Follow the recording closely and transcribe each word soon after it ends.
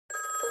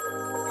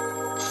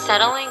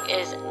Settling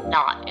is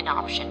not an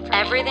option for me.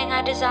 Everything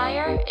I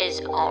desire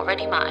is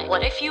already mine.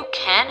 What if you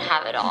can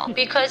have it all?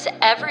 Because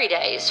every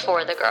day is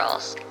for the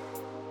girls.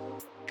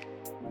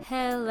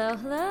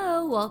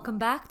 Hello. Welcome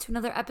back to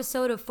another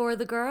episode of For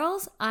the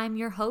Girls. I'm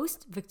your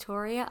host,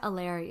 Victoria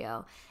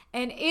Alario,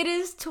 and it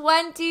is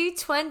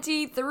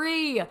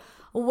 2023.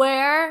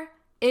 Where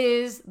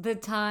is the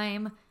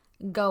time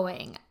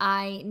going?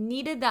 I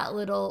needed that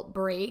little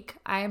break.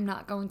 I am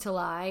not going to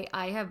lie.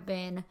 I have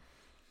been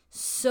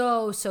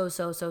so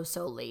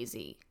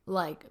lazy.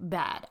 Like,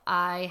 bad.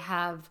 I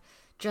have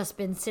just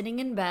been sitting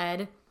in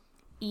bed,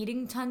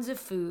 eating tons of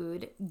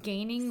food,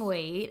 gaining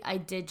weight. I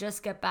did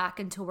just get back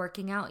into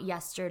working out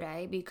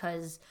yesterday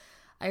because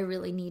I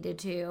really needed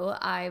to.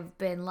 I've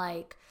been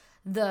like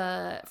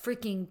the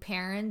freaking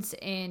parents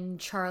in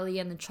Charlie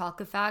and the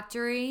Chocolate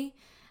Factory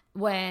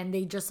when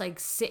they just like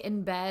sit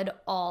in bed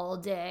all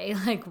day,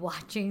 like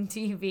watching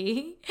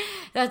TV.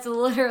 That's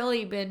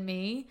literally been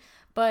me.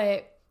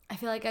 But I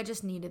feel like I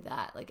just needed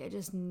that. Like I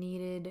just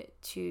needed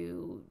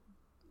to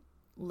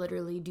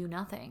literally do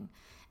nothing.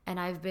 And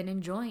I've been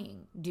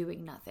enjoying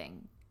doing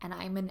nothing. And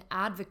I'm an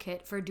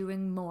advocate for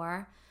doing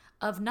more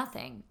of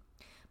nothing.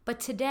 But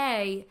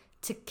today,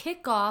 to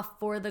kick off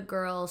For the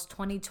Girls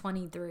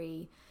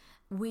 2023,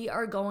 we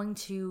are going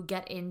to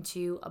get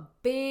into a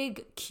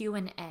big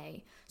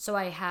Q&A. So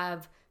I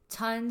have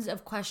tons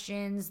of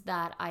questions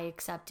that I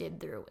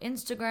accepted through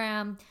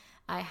Instagram.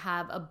 I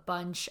have a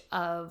bunch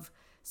of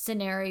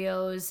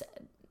scenarios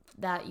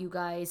that you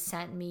guys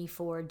sent me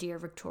for Dear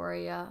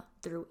Victoria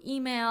through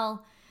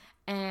email.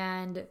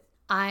 And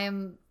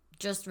I'm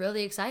just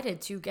really excited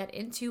to get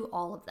into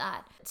all of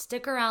that.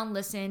 Stick around,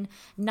 listen.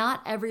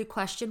 Not every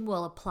question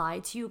will apply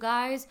to you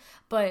guys,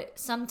 but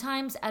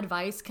sometimes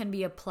advice can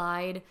be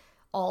applied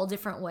all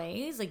different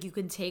ways. Like you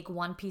can take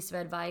one piece of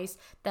advice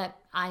that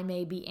I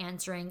may be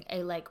answering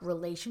a like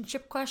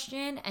relationship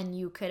question and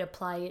you could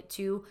apply it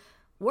to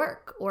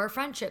work or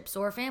friendships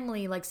or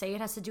family. Like say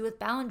it has to do with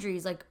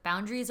boundaries. Like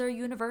boundaries are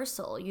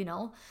universal, you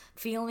know,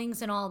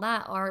 feelings and all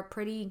that are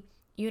pretty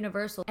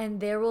universal. And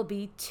there will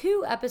be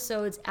 2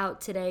 episodes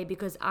out today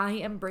because I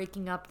am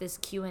breaking up this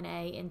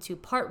Q&A into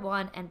part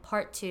 1 and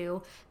part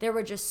 2. There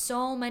were just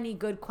so many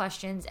good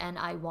questions and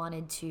I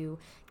wanted to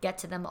get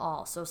to them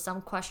all. So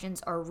some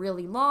questions are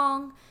really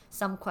long,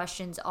 some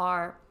questions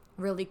are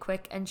really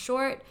quick and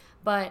short,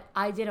 but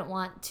I didn't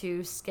want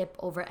to skip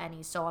over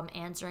any. So I'm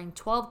answering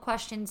 12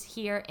 questions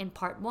here in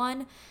part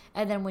 1.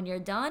 And then when you're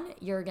done,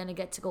 you're going to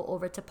get to go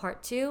over to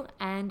part 2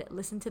 and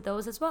listen to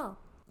those as well.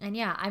 And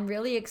yeah, I'm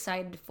really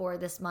excited for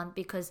this month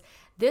because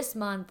this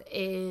month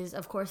is,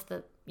 of course,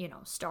 the,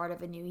 start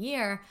of a new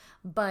year,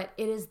 but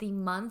it is the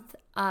month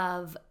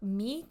of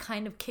me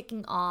kind of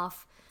kicking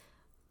off,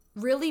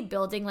 really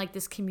building like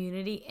this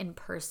community in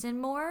person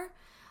more.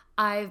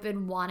 I've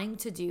been wanting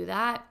to do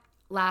that.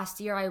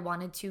 Last year, I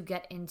wanted to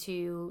get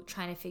into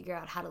trying to figure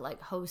out how to like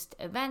host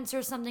events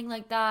or something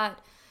like that.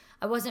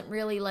 I wasn't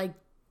really like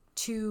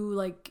too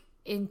like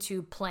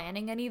into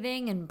planning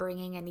anything and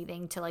bringing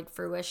anything to like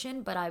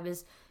fruition, but I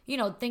was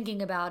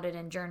thinking about it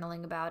and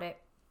journaling about it.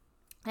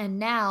 And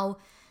now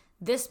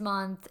this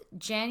month,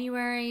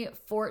 January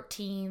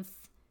 14th,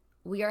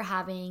 we are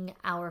having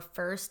our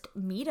first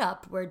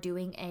meetup. We're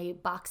doing a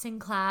boxing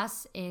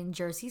class in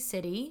Jersey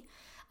City.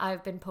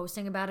 I've been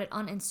posting about it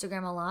on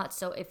Instagram a lot.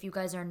 So if you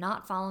guys are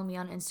not following me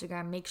on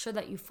Instagram, make sure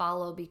that you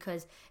follow,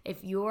 because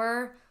if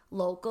you're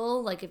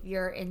local, like if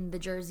you're in the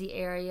Jersey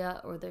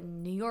area or the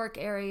New York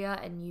area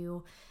and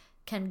you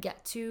can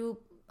get to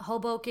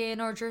Hoboken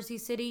or Jersey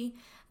City,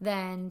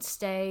 then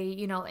stay,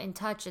 in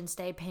touch and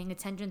stay paying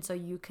attention so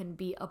you can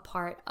be a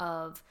part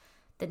of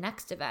the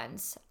next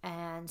events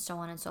and so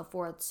on and so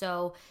forth.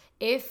 So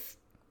if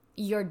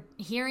you're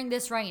hearing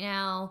this right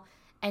now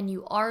and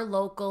you are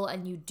local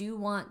and you do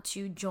want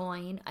to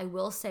join, I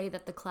will say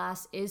that the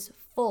class is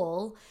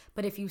full,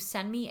 but if you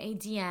send me a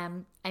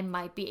DM, I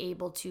might be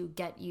able to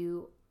get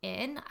you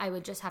in. I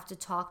would just have to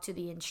talk to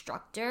the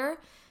instructor.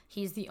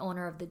 He's the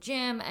owner of the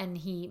gym and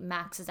he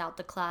maxes out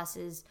the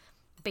classes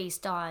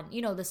based on,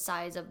 the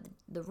size of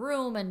the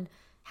room and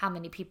how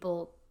many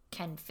people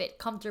can fit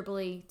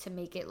comfortably to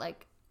make it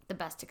like the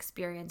best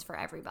experience for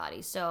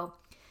everybody. So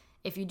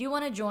if you do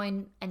want to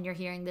join and you're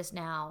hearing this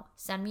now,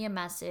 send me a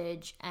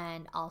message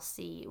and I'll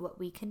see what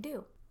we can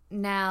do.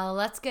 Now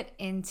let's get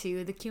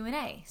into the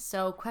Q&A.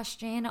 So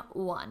question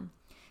 1.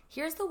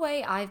 Here's the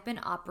way I've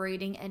been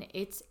operating and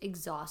it's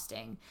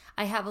exhausting.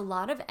 I have a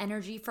lot of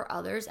energy for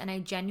others and I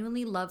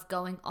genuinely love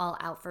going all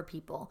out for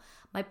people.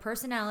 My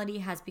personality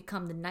has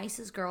become the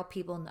nicest girl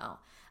people know.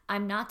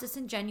 I'm not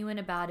disingenuous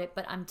about it,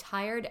 but I'm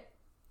tired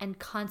and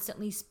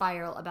constantly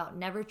spiral about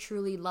never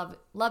truly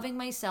loving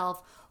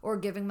myself or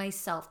giving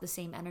myself the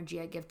same energy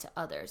I give to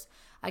others.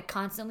 I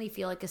constantly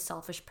feel like a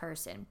selfish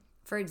person.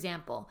 For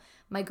example,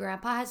 my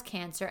grandpa has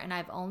cancer and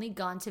I've only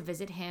gone to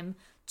visit him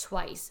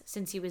twice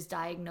since he was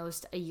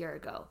diagnosed a year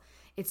ago.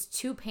 It's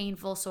too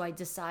painful, so I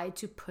decide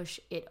to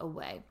push it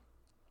away.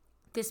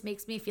 This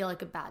makes me feel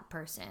like a bad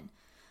person.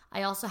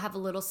 I also have a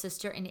little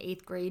sister in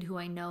 8th grade who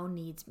I know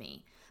needs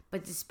me.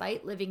 But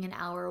despite living an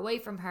hour away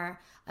from her,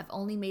 I've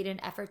only made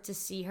an effort to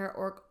see her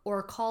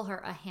or call her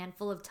a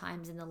handful of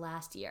times in the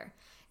last year.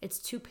 It's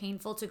too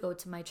painful to go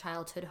to my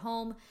childhood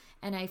home,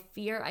 and I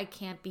fear I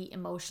can't be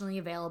emotionally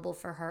available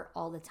for her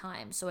all the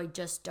time, so I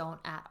just don't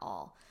at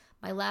all.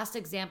 My last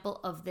example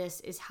of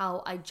this is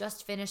how I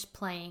just finished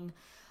playing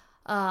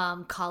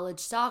college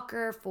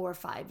soccer for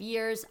 5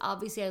 years.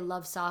 Obviously, I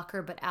love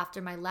soccer, but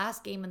after my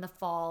last game in the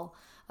fall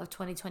of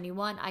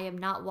 2021, I have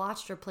not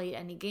watched or played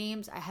any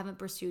games. I haven't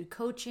pursued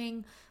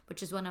coaching,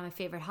 which is one of my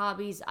favorite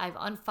hobbies. I've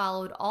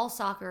unfollowed all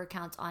soccer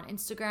accounts on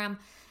Instagram,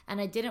 and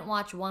I didn't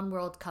watch one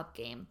World Cup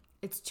game.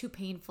 It's too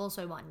painful,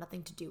 so I want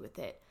nothing to do with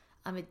it.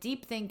 I'm a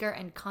deep thinker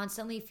and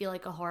constantly feel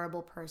like a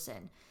horrible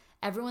person.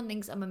 Everyone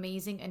thinks I'm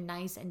amazing and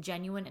nice and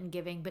genuine and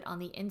giving, but on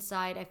the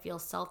inside, I feel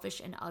selfish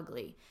and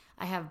ugly.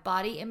 I have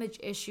body image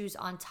issues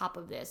on top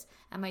of this,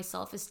 and my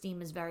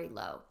self-esteem is very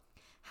low.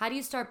 How do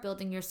you start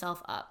building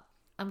yourself up?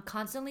 I'm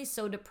constantly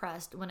so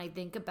depressed when I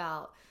think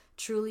about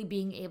truly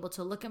being able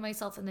to look at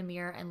myself in the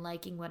mirror and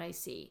liking what I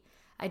see.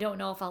 I don't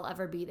know if I'll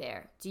ever be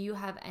there. Do you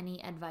have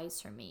any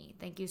advice for me?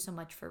 Thank you so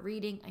much for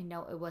reading. I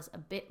know it was a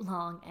bit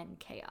long and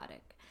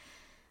chaotic.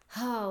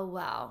 Oh,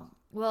 wow.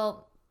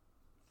 Well,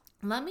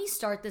 let me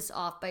start this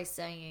off by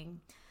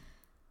saying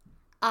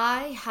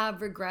I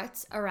have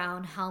regrets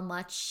around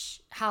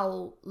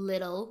how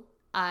little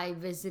I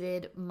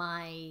visited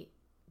my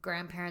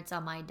grandparents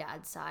on my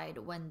dad's side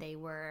when they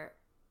were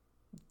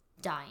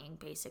dying,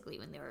 basically,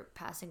 when they were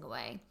passing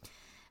away.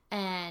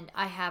 And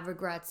I have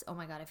regrets. Oh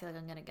my God, I feel like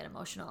I'm going to get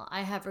emotional.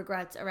 I have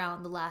regrets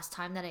around the last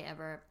time that I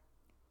ever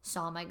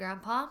saw my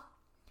grandpa.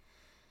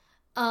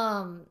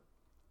 I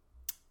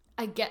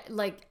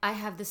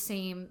have the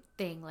same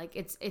thing. Like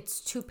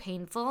it's too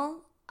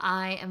painful.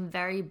 I am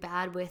very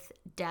bad with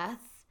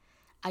death.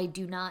 I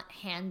do not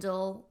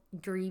handle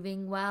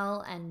grieving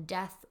well and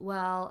death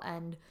well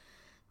and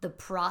the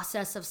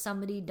process of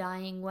somebody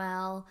dying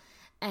well.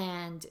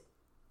 And,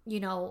 you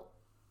know,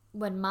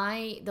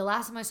 the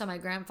last time I saw my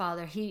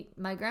grandfather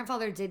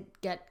did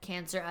get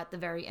cancer at the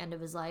very end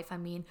of his life. I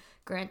mean,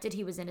 granted,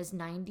 he was in his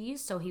 90s,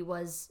 so he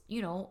was,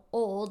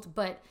 old,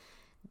 but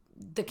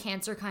the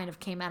cancer kind of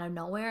came out of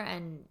nowhere,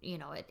 and,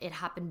 it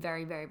happened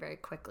very, very, very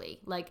quickly.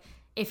 Like,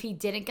 if he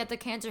didn't get the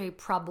cancer, he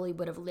probably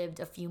would have lived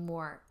a few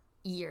more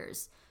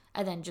years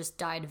and then just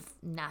died of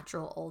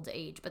natural old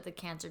age. But the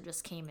cancer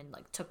just came and,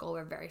 took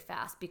over very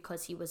fast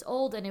because he was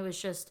old, and it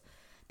was just...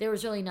 there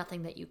was really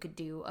nothing that you could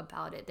do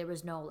about it. There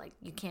was no,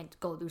 you can't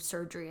go through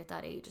surgery at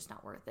that age. It's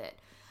not worth it.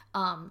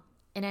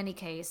 In any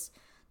case,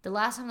 the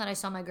last time that I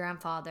saw my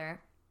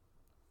grandfather,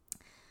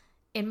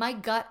 in my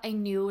gut, I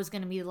knew it was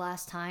going to be the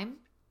last time.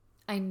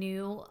 I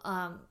knew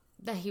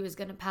that he was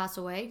going to pass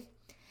away.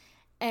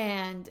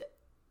 And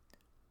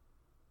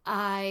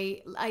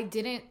I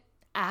didn't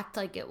act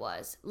like it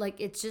was.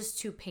 It's just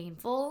too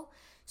painful.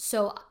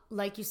 So,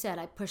 like you said,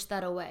 I pushed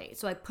that away.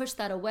 So I pushed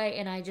that away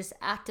and I just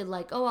acted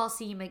like, oh, I'll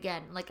see him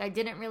again. I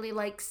didn't really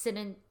sit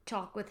and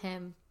talk with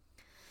him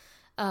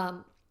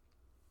all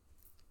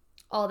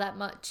that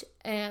much.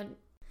 And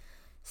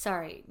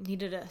sorry,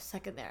 needed a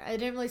second there. I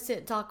didn't really sit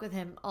and talk with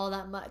him all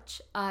that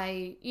much.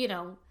 I,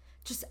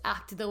 just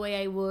acted the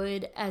way I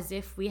would as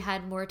if we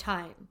had more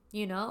time.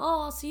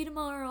 Oh, I'll see you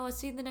tomorrow. I'll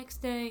see you the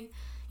next day.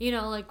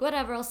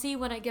 Whatever. I'll see you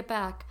when I get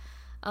back.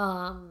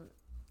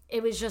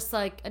 It was just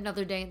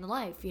another day in the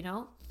life,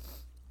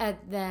 And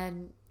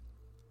then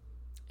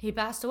he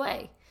passed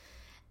away.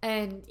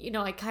 And,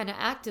 I kind of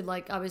acted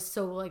like I was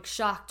so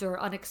shocked or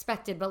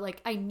unexpected, but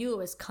I knew it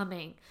was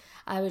coming.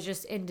 I was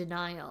just in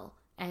denial.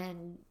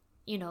 And,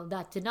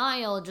 that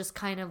denial just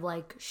kind of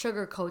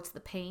sugarcoats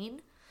the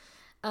pain.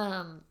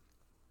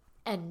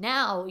 And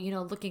now,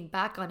 looking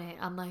back on it,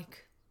 I'm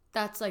like,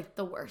 that's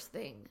the worst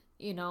thing,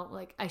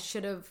 I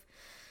should have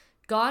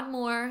gone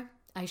more.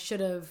 I should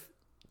have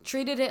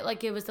treated it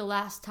like it was the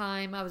last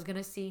time I was going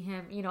to see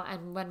him,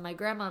 and when my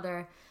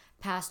grandmother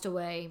passed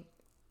away,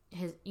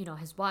 his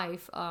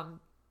wife,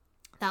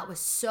 that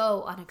was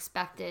so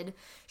unexpected.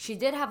 She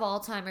did have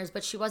Alzheimer's,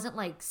 but she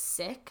wasn't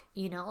sick,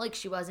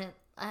 she wasn't,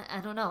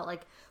 I don't know,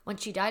 when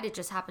she died, it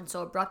just happened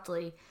so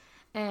abruptly,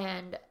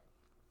 and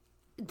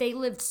they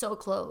lived so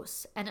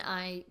close, and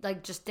I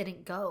just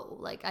didn't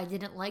go. I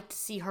didn't like to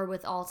see her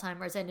with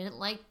Alzheimer's. I didn't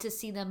like to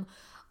see them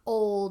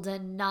old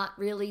and not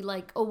really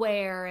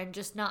aware and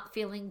just not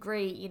feeling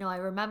great. I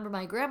remember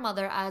my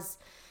grandmother as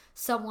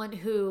someone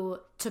who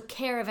took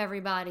care of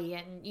everybody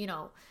and,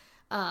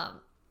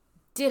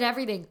 did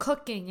everything,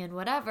 cooking and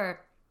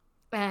whatever.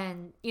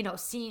 And,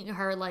 seeing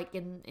her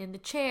in the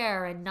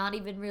chair and not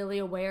even really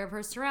aware of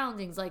her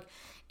surroundings,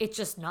 it's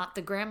just not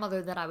the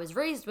grandmother that I was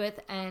raised with.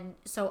 And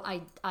so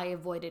I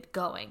avoided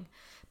going.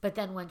 But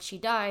then when she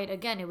died,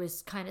 again, it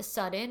was kind of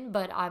sudden,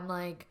 but I'm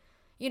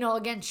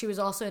again, she was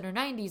also in her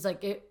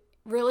 90s.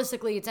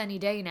 Realistically, it's any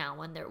day now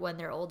when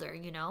they're older,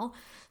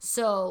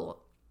 So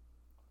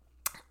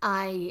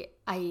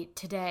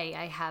today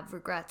I have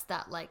regrets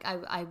that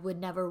I would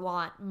never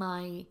want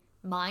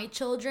my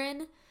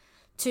children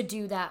to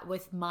do that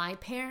with my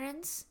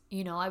parents.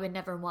 I would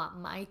never want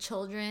my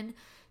children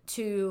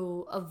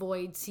to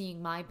avoid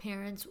seeing my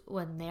parents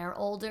when they're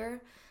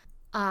older.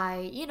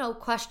 I,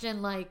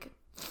 question like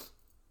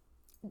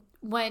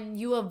when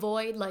you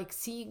avoid like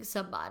seeing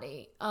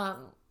somebody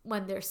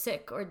when they're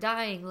sick or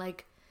dying,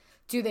 like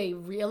do they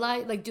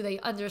realize, like do they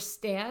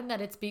understand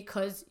that it's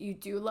because you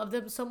do love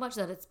them so much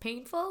that it's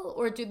painful,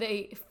 or do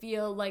they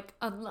feel like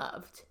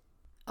unloved?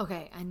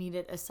 Okay, I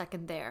needed a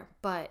second there,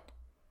 but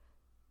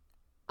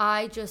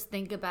I just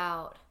think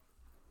about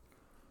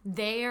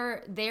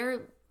they're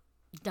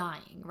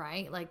dying,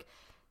 right? Like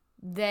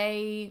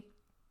they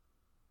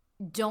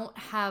don't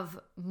have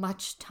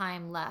much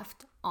time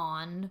left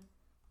on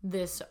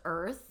this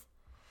earth.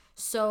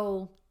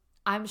 So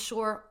I'm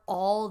sure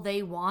all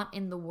they want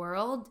in the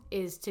world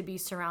is to be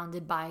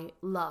surrounded by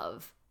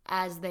love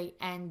as they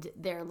end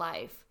their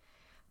life.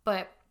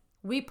 But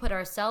we put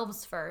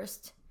ourselves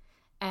first,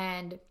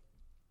 and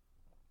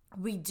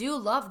we do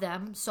love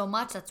them so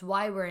much. That's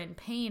why we're in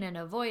pain and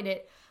avoid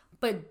it.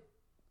 But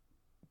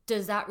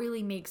does that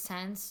really make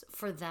sense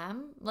for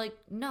them? Like,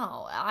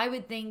 no. I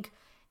would think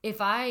if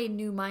I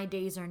knew my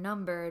days are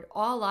numbered,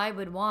 all I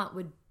would want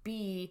would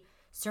be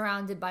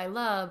surrounded by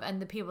love, and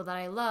the people that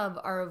I love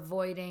are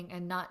avoiding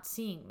and not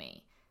seeing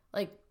me.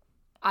 Like,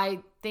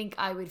 I think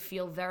I would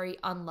feel very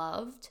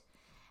unloved,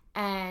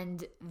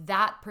 and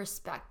that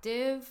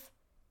perspective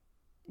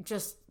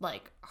just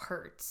like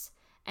hurts.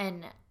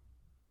 And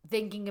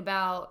thinking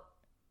about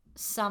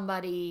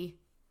somebody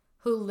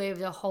who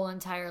lived a whole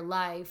entire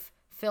life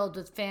filled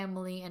with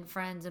family and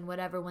friends and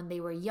whatever when they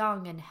were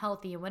young and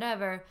healthy and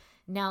whatever,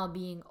 now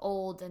being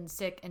old and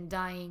sick and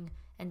dying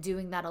and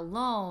doing that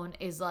alone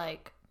is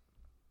like,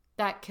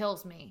 that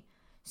kills me.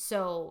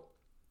 So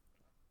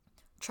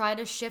try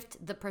to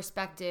shift the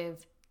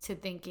perspective to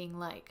thinking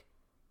like,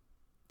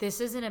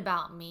 this isn't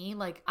about me.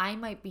 Like, I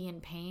might be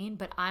in pain,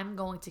 but I'm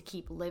going to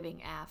keep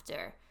living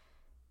after.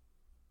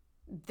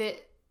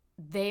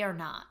 They are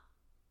not.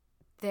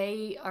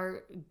 They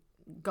are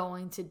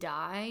going to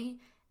die,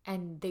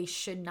 and they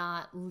should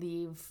not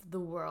leave the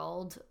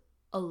world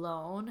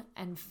alone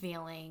and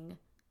feeling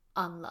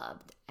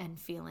unloved and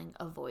feeling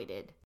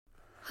avoided.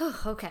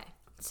 Okay.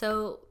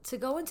 So to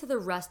go into the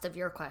rest of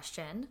your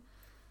question,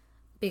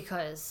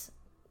 because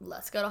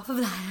let's get off of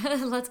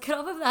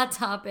that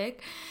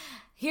topic.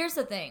 Here's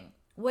the thing.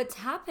 What's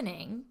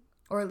happening,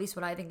 or at least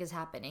what I think is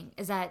happening,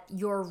 is that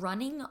you're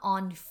running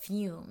on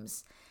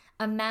fumes.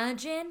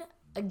 Imagine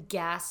a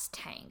gas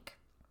tank.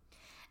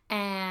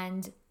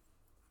 And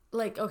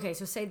like, okay,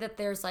 so say that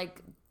there's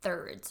like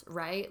thirds,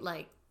 right?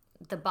 Like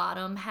the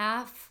bottom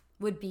half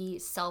would be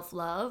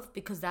self-love,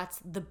 because that's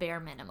the bare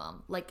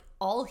minimum. Like,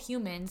 all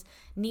humans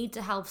need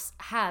to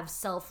have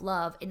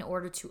self-love in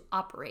order to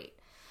operate.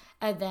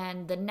 And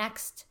then the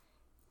next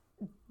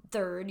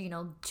third,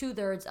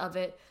 2/3 of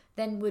it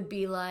then would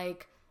be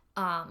like,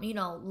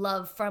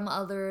 love from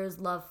others,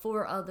 love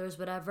for others,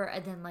 whatever.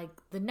 And then like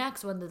the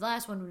next one, the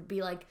last one would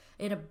be like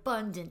an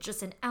abundant,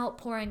 just an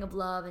outpouring of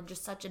love and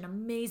just such an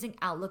amazing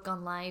outlook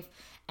on life.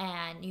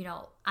 And,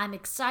 I'm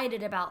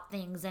excited about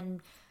things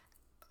and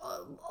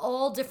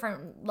all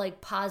different like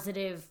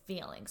positive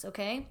feelings.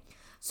 Okay.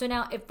 So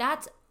now if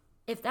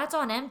that's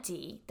on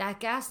empty,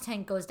 that gas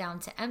tank goes down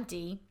to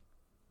empty,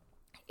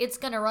 it's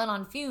going to run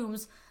on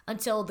fumes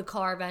until the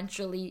car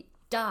eventually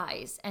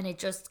dies and it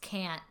just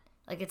can't,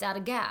 like, it's out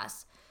of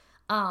gas.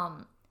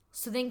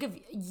 So think of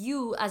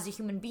you as a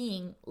human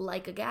being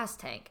like a gas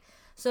tank.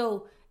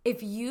 So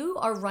if you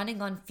are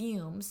running on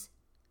fumes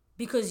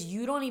because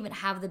you don't even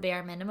have the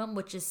bare minimum,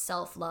 which is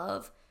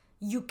self-love,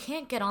 you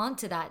can't get on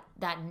to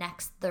that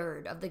next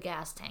third of the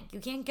gas tank.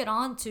 You can't get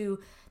on to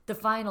the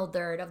final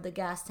third of the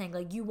gas tank.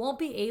 Like, you won't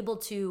be able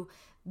to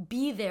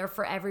be there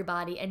for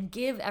everybody and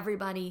give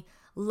everybody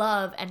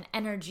love and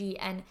energy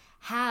and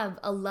have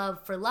a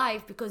love for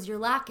life, because you're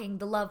lacking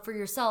the love for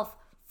yourself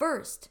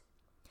first.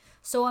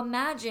 So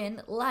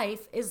imagine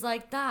life is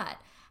like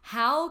that.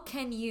 How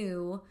can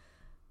you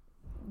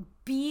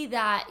be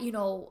that,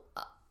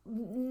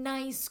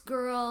 nice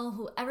girl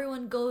who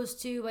everyone goes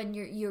to and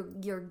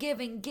you're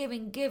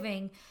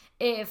giving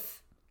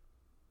if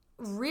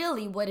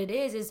really what it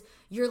is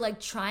you're like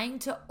trying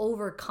to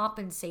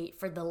overcompensate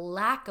for the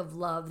lack of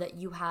love that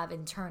you have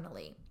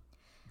internally?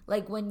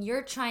 Like, when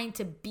you're trying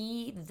to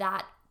be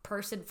that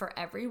person for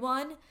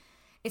everyone,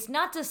 it's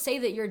not to say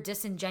that you're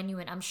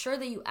disingenuous. I'm sure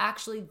that you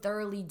actually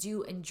thoroughly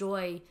do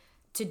enjoy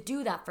to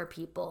do that for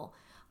people.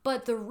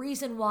 But the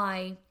reason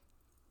why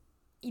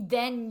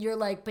then you're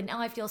like, but now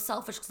I feel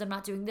selfish because I'm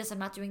not doing this, I'm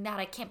not doing that,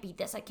 I can't be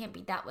this, I can't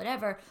be that,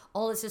 whatever,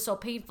 all this is so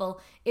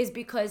painful, is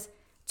because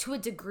to a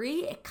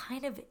degree it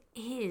kind of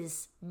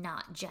is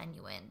not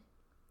genuine.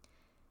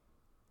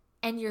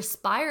 And you're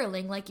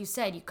spiraling, like you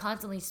said, you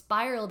constantly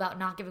spiral about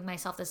not giving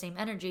myself the same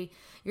energy.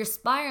 You're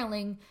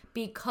spiraling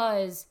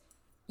because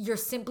you're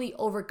simply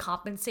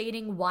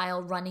overcompensating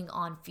while running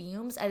on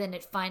fumes, and then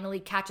it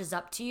finally catches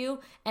up to you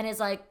and is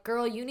like,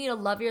 girl, you need to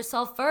love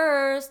yourself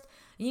first.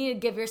 You need to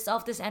give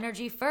yourself this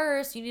energy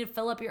first. You need to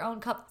fill up your own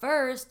cup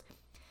first.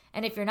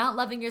 And if you're not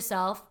loving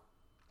yourself,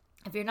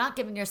 if you're not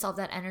giving yourself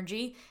that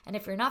energy, and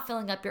if you're not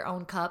filling up your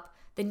own cup,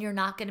 then you're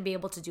not going to be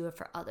able to do it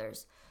for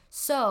others.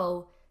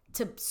 So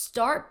to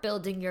start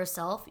building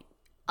yourself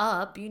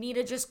up, you need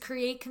to just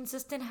create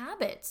consistent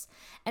habits,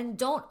 and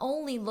don't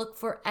only look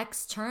for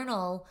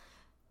external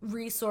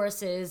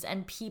resources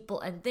and people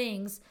and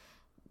things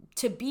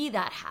to be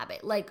that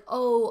habit. Like,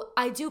 oh,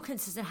 I do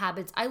consistent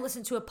habits, I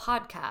listen to a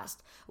podcast.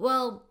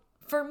 Well,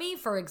 for me,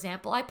 for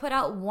example, I put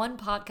out one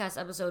podcast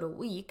episode a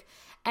week,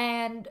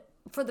 and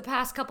for the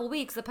past couple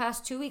weeks, the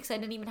past 2 weeks, I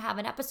didn't even have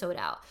an episode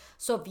out.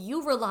 So if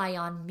you rely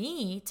on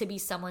me to be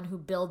someone who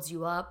builds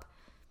you up,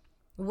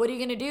 what are you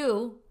going to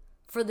do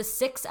for the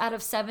 6 out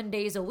of 7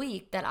 days a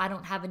week that I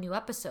don't have a new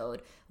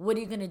episode? What are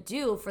you going to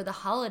do for the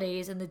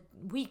holidays and the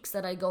weeks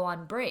that I go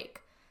on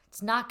break?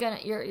 It's not going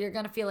to, you're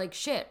going to feel like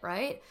shit,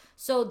 right?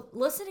 So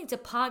listening to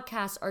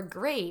podcasts are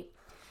great,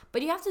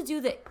 but you have to do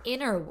the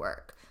inner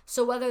work.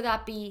 So whether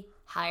that be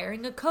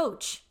hiring a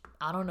coach,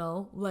 I don't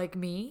know, like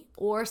me,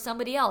 or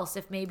somebody else,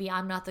 if maybe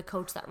I'm not the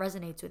coach that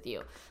resonates with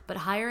you, but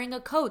hiring a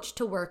coach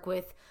to work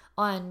with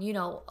on,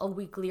 a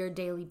weekly or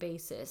daily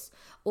basis,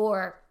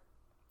 or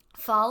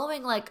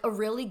following like a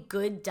really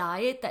good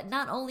diet that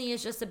not only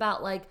is just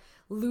about like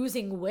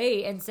losing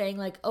weight and saying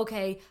like,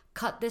 okay,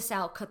 cut this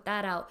out, cut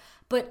that out,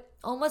 but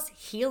almost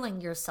healing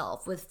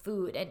yourself with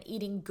food and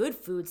eating good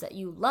foods that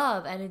you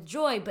love and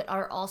enjoy, but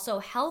are also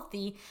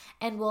healthy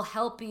and will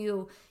help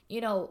you,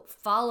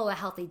 follow a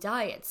healthy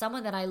diet.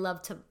 Someone that I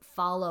love to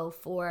follow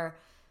for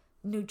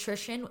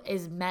nutrition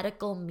is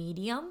Medical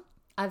Medium.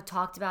 I've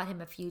talked about him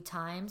a few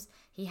times.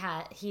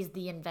 He's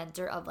the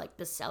inventor of like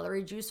the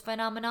celery juice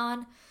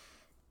phenomenon,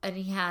 and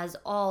he has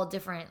all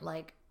different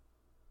like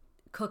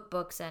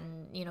cookbooks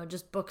and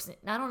just books.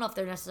 I don't know if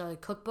they're necessarily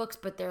cookbooks,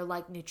 but they're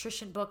like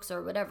nutrition books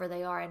or whatever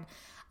they are, and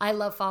I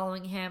love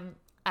following him.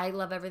 I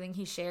love everything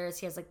he shares.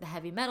 He has like the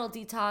heavy metal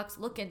detox.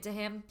 Look into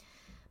him.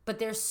 But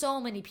there's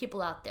so many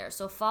people out there,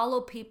 so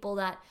follow people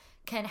that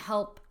can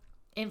help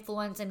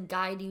influence and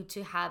guide you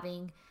to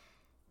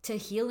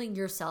healing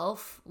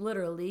yourself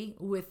literally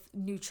with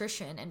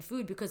nutrition and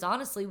food, because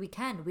honestly we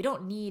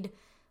don't need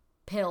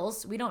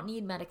pills, we don't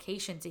need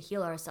medication to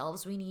heal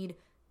ourselves. We need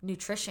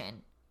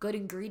nutrition, good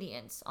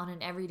ingredients on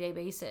an everyday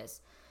basis.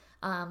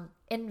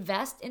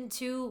 Invest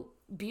into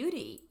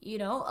beauty,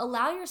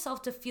 allow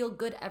yourself to feel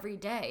good every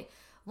day.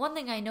 One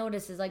thing I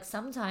notice is like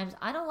sometimes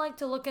I don't like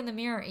to look in the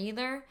mirror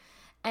either,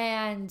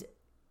 and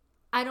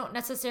I don't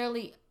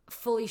necessarily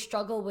fully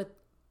struggle with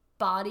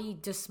body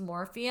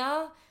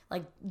dysmorphia,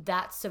 like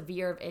that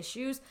severe of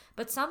issues,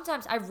 but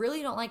sometimes I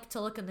really don't like to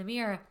look in the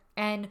mirror,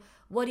 and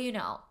what do you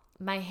know?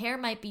 My hair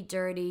might be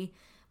dirty,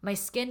 my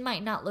skin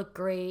might not look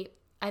great,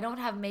 I don't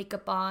have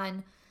makeup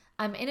on,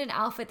 I'm in an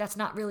outfit that's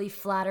not really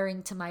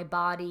flattering to my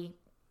body,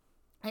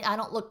 I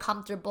don't look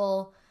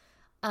comfortable.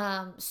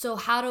 So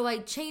how do I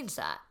change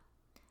that?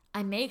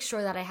 I make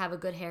sure that I have a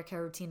good hair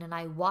care routine, and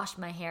I wash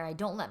my hair. I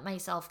don't let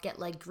myself get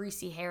like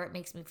greasy hair. It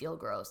makes me feel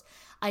gross.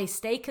 I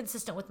stay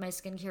consistent with my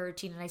skincare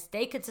routine, and I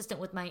stay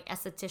consistent with my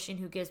esthetician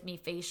who gives me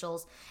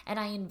facials, and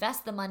I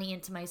invest the money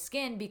into my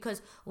skin,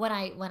 because when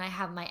I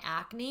have my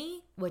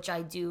acne, which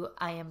I do,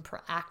 I am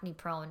acne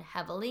prone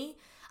heavily,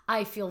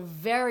 I feel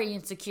very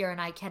insecure and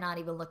I cannot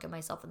even look at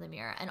myself in the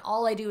mirror. And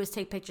all I do is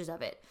take pictures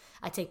of it.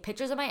 I take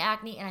pictures of my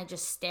acne and I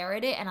just stare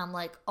at it, and I'm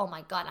like, oh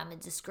my God, I'm a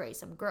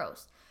disgrace. I'm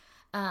gross.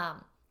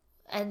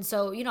 And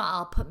so,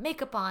 I'll put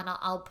makeup on.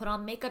 I'll put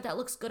on makeup that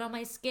looks good on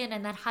my skin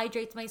and that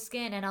hydrates my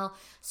skin. And I'll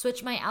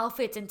switch my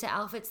outfits into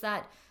outfits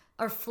that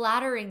are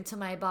flattering to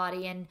my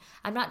body. And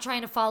I'm not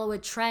trying to follow a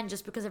trend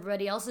just because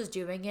everybody else is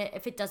doing it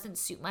if it doesn't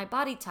suit my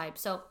body type.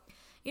 So,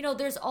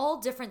 there's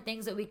all different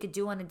things that we could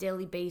do on a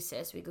daily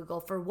basis. We could go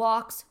for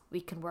walks. We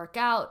can work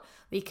out.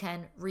 We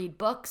can read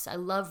books. I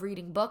love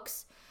reading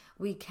books.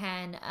 We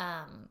can,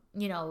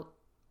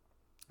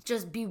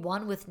 just be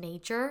one with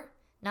nature.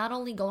 Not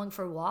only going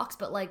for walks,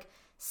 but like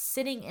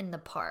sitting in the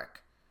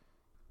park,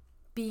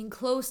 being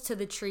close to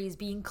the trees,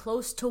 being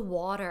close to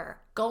water,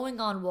 going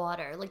on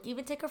water, like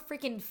even take a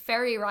freaking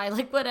ferry ride,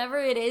 like whatever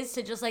it is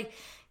to just like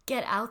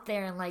get out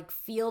there and like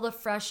feel the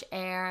fresh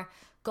air,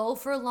 go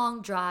for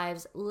long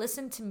drives,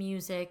 listen to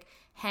music,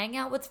 hang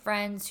out with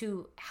friends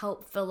who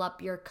help fill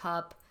up your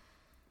cup,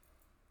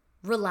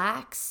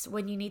 relax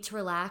when you need to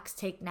relax,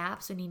 take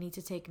naps when you need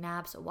to take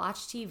naps, watch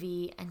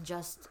TV, and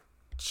just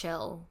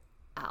chill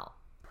out.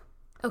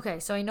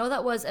 Okay, so I know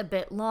that was a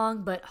bit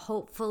long, but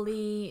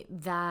hopefully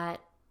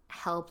that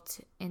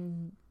helped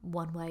in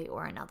one way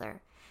or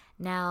another.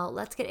 Now,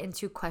 let's get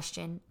into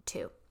question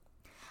 2.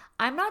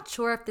 I'm not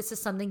sure if this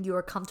is something you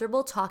are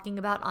comfortable talking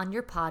about on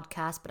your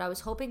podcast, but I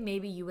was hoping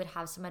maybe you would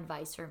have some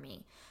advice for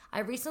me. I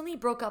recently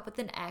broke up with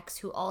an ex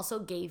who also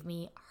gave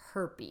me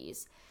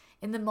herpes.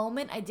 In the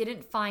moment, I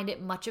didn't find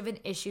it much of an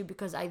issue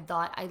because I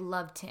thought I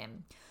loved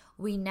him.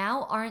 We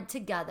now aren't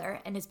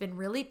together, and it's been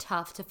really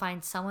tough to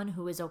find someone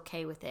who is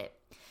okay with it.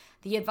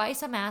 The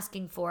advice I'm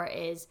asking for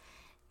is,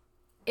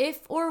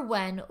 if or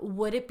when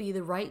would it be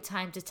the right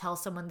time to tell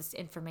someone this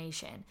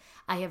information?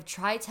 I have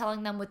tried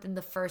telling them within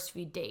the first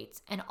few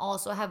dates and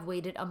also have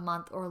waited a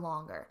month or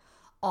longer,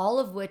 all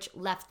of which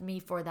left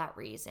me for that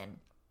reason.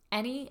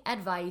 Any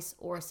advice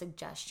or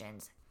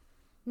suggestions?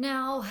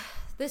 Now,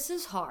 this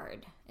is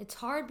hard. It's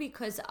hard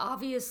because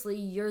obviously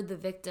you're the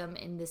victim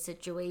in this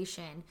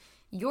situation.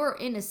 You're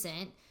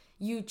innocent.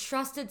 You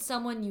trusted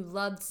someone, you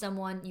loved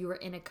someone, you were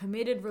in a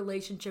committed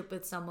relationship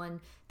with someone,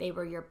 they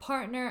were your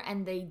partner,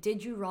 and they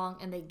did you wrong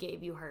and they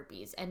gave you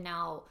herpes. And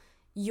now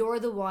you're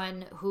the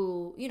one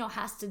who,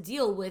 has to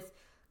deal with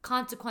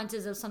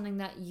consequences of something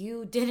that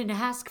you didn't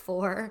ask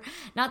for.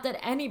 Not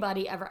that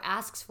anybody ever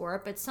asks for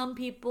it, but some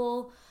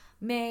people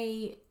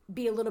may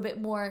be a little bit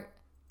more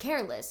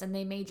careless and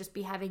they may just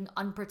be having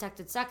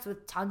unprotected sex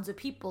with tons of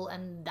people,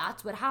 and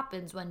that's what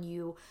happens when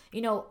you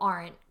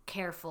aren't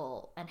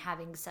careful and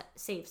having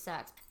safe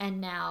sex. And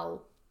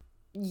now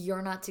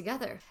you're not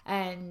together,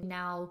 and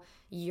now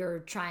you're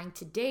trying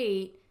to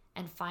date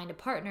and find a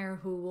partner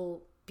who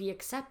will be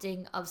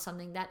accepting of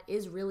something that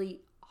is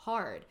really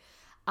hard.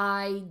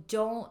 I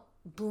don't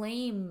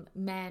blame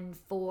men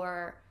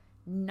for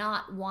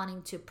not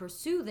wanting to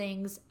pursue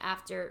things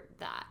after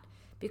that,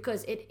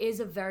 because it is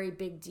a very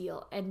big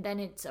deal, and then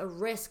it's a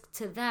risk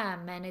to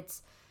them, and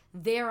it's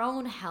their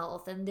own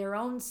health and their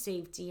own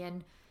safety.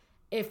 And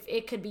if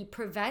it could be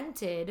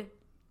prevented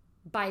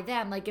by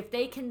them, like if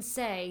they can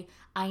say,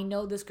 I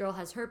know this girl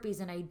has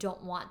herpes and I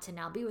don't want to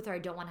now be with her, I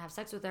don't want to have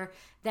sex with her,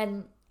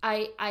 then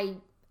I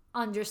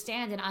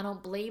understand, and I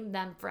don't blame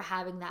them for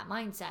having that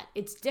mindset.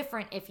 It's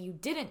different if you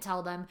didn't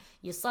tell them,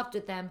 you slept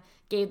with them,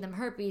 gave them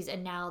herpes,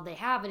 and now they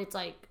have it. It's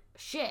like,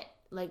 shit,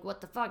 like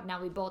what the fuck,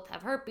 now we both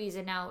have herpes,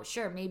 and now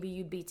sure, maybe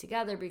you'd be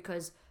together,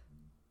 because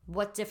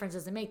what difference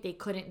does it make?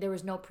 There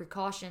was no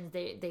precautions,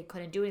 they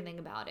couldn't do anything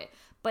about it.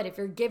 But if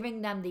you're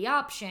giving them the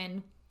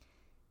option,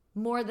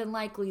 more than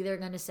likely they're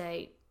going to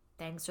say,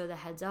 thanks for the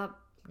heads up,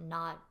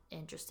 not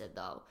interested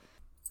though.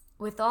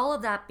 With all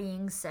of that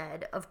being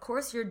said, of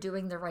course you're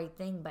doing the right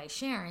thing by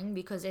sharing,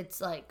 because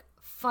it's like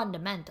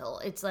fundamental.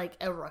 It's like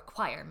a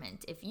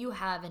requirement. If you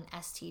have an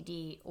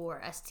STD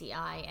or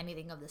STI,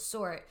 anything of the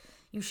sort,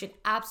 you should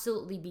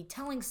absolutely be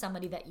telling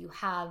somebody that you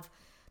have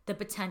the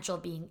potential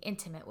of being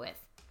intimate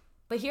with.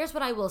 But here's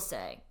what I will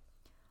say.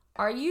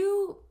 Are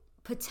you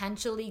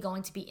potentially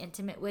going to be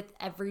intimate with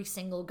every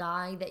single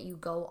guy that you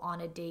go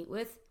on a date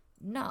with?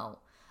 No,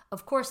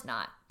 of course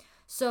not.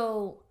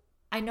 So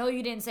I know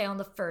you didn't say on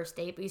the first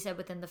date, but you said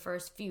within the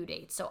first few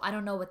dates. So I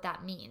don't know what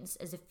that means.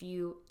 Is a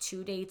few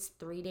 2 dates,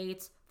 3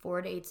 dates,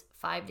 4 dates,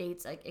 5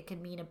 dates? Like, it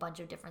can mean a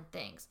bunch of different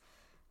things.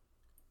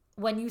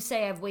 When you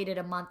say I've waited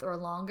a month or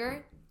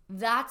longer,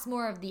 that's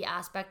more of the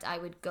aspect I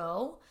would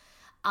go.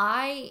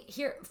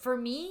 For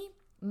me,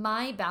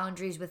 my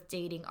boundaries with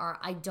dating are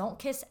I don't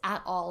kiss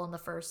at all on the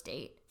first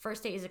date.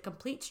 First date is a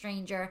complete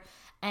stranger,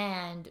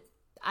 and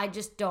I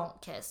just don't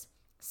kiss.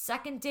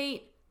 Second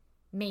date,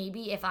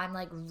 maybe if I'm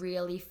like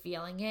really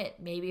feeling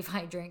it, maybe if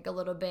I drink a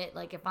little bit,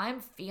 like if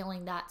I'm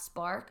feeling that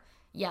spark,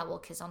 yeah, we'll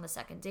kiss on the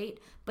second date.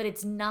 But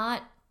it's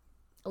not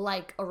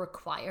like a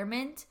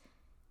requirement.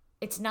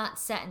 It's not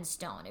set in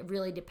stone. It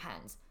really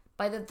depends.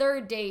 By the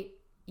third date,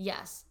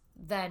 yes,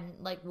 then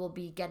like we'll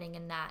be heading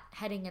in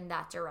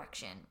that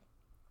direction.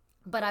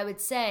 But I would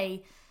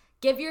say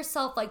give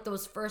yourself like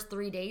those first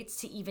 3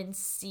 dates to even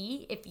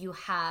see if you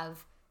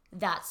have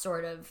that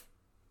sort of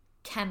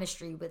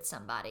chemistry with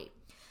somebody.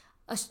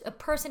 A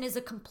person is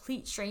a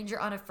complete stranger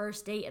on a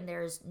first date, and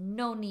there's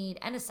no need,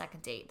 and a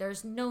second date,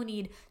 there's no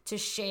need to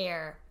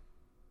share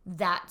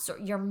that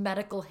sort, your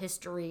medical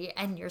history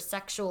and your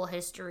sexual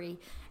history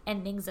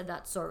and things of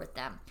that sort with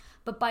them.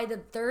 But by the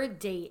third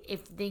date,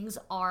 if things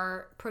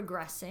are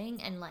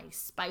progressing and like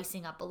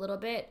spicing up a little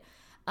bit,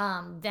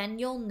 then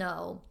you'll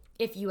know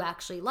if you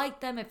actually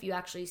like them, if you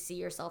actually see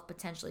yourself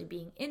potentially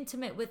being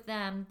intimate with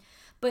them.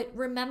 But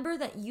remember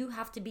that you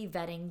have to be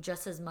vetting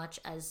just as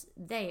much as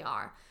they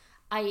are.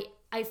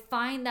 I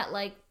find that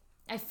like,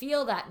 I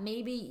feel that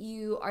maybe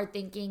you are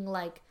thinking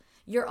like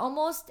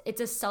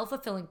it's a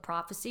self-fulfilling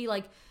prophecy.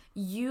 Like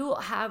you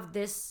have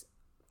this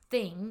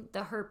thing,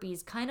 the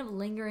herpes, kind of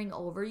lingering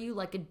over you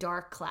like a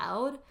dark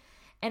cloud.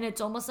 And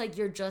it's almost like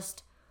you're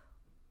just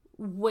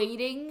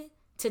waiting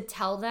to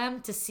tell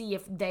them to see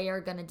if they are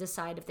going to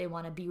decide if they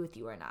want to be with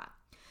you or not.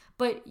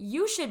 But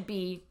you should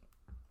be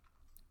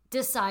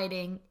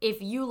deciding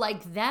if you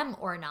like them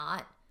or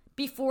not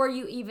before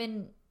you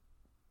even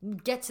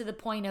get to the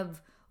point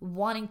of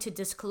wanting to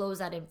disclose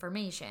that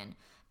information.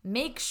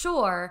 Make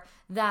sure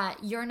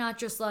that you're not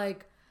just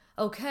like,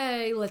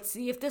 okay, let's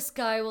see if this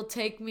guy will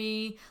take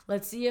me.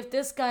 Let's see if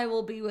this guy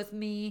will be with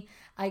me.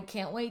 I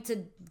can't wait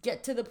to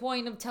get to the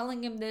point of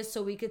telling him this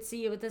so we could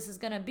see what this is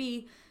going to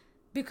be.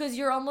 Because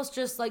you're almost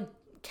just like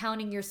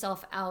counting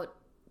yourself out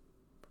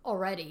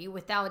already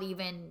without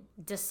even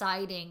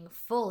deciding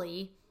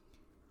fully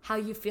how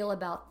you feel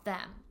about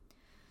them.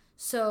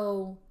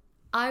 So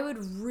I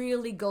would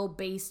really go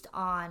based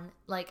on,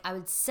 like, I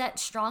would set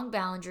strong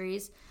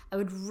boundaries. I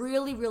would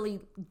really,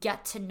 really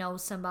get to know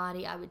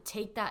somebody. I would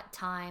take that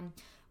time,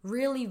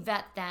 really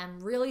vet them,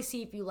 really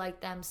see if you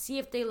like them, see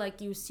if they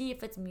like you, see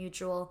if it's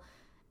mutual.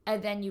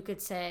 And then you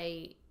could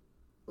say,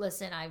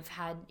 listen, I've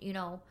had,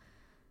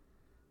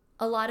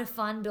 a lot of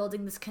fun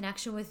building this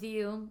connection with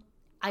you.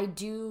 I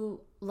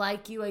do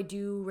like you. I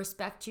do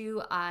respect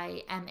you.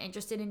 I am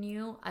interested in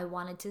you. I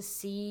wanted to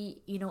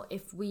see,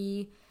 if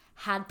we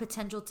had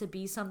potential to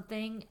be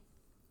something.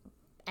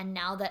 And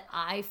now that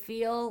I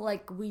feel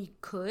like we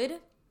could,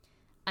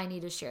 I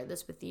need to share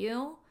this with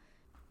you.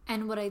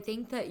 And what I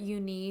think that you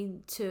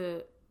need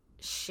to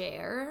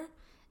share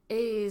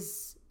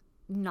is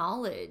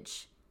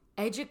knowledge.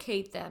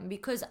 Educate them,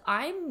 because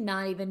I'm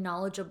not even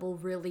knowledgeable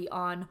really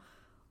on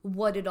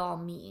what it all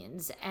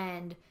means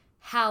and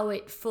how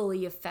it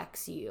fully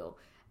affects you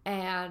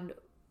and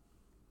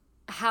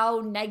how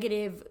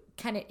negative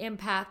can it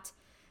impact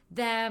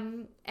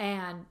them,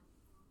 and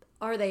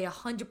are they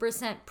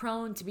 100%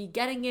 prone to be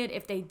getting it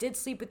if they did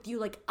sleep with you?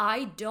 Like,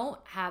 I don't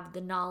have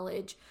the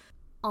knowledge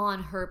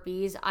on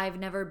herpes. I've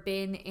never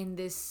been in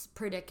this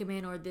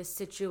predicament or this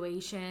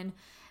situation.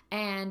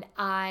 And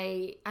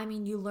I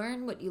mean, you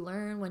learn what you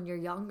learn when you're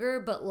younger,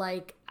 but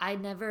like, I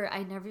never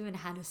even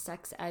had a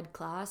sex ed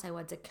class. I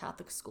went to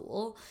Catholic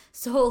school.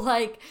 So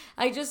like,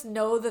 I just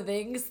know the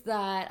things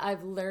that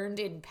I've learned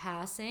in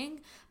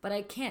passing, but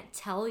I can't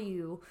tell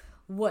you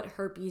what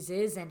herpes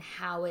is and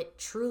how it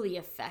truly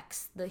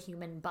affects the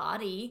human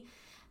body.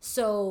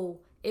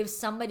 So if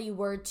somebody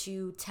were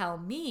to tell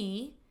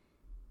me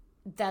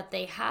that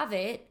they have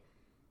it,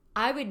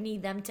 I would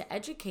need them to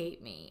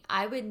educate me.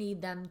 I would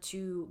need them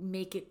to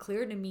make it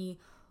clear to me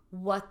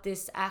what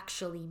this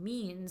actually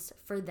means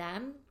for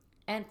them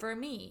and for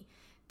me.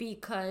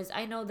 Because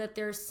I know that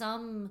there's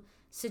some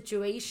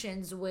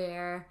situations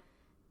where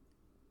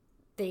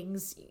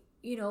things,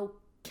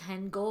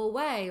 can go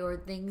away, or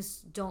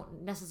things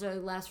don't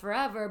necessarily last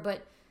forever,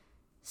 but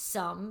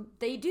some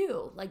they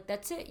do. Like,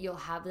 that's it. You'll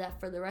have that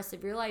for the rest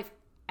of your life.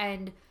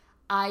 And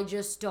I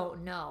just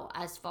don't know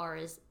as far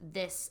as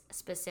this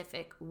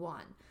specific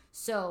one.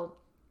 So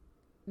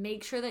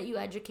make sure that you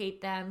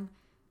educate them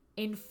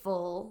in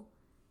full.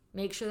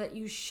 Make sure that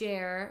you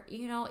share,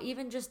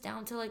 even just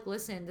down to like,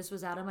 listen, this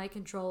was out of my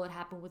control. It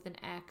happened with an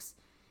ex.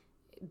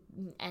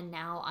 And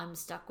now I'm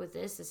stuck with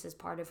this. This is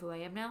part of who I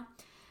am now.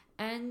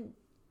 And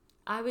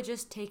I would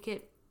just take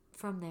it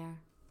from there.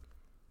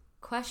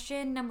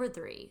 Question number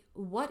 3.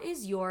 What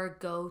is your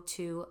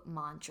go-to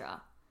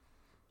mantra?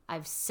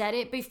 I've said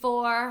it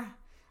before.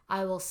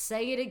 I will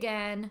say it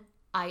again.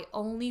 I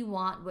only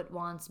want what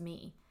wants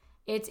me.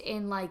 It's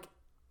in like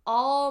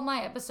all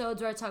my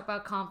episodes where I talk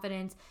about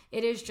confidence.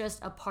 It is just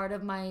a part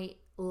of my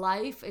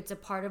life. It's a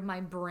part of my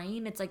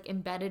brain. It's like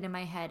embedded in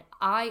my head.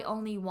 I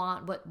only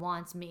want what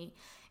wants me.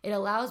 It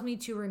allows me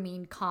to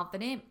remain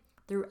confident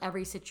through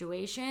every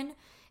situation.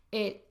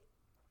 It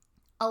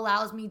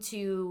allows me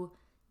to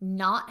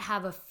not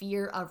have a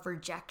fear of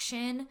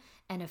rejection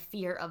and a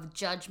fear of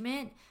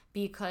judgment,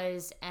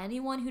 because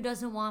anyone who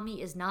doesn't want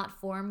me is not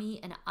for me,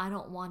 and I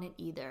don't want it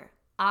either.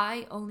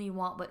 I only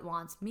want what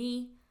wants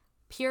me.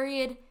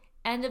 Period.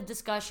 End of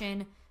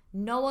discussion.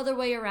 No other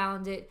way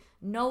around it.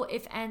 No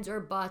ifs, ands,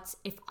 or buts.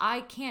 If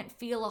I can't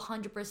feel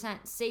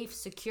 100% safe,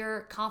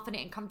 secure,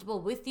 confident, and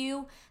comfortable with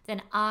you,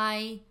 then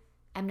I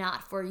am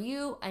not for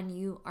you, and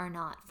you are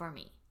not for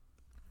me.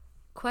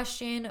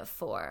 Question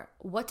 4.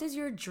 What does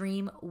your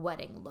dream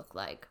wedding look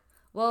like?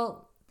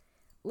 Well,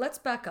 let's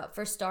back up.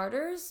 For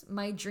starters,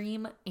 my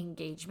dream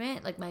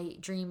engagement, like my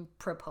dream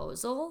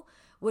proposal,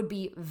 would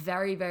be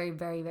very, very,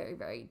 very, very,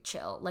 very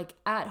chill. Like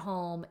at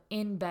home,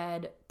 in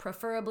bed,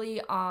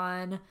 preferably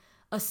on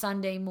a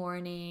Sunday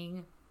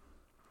morning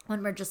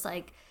when we're just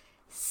like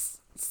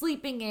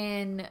sleeping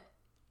in,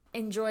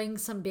 enjoying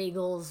some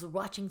bagels,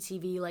 watching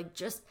TV. Like,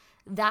 just,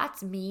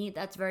 that's me.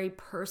 That's very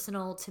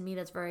personal to me.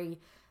 That's very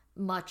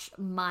much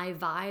my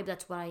vibe.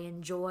 That's what I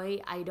enjoy.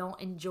 I don't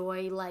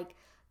enjoy like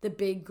the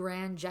big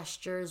grand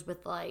gestures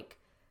with like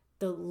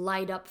the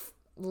light up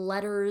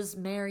letters,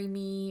 marry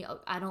me.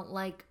 I don't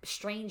like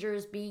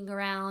strangers being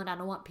around. I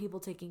don't want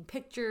people taking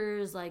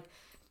pictures. Like,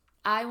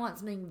 I want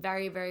something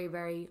very, very,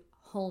 very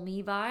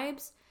homey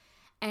vibes.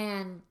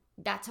 And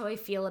that's how I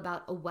feel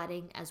about a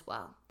wedding as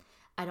well.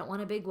 I don't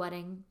want a big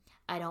wedding.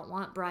 I don't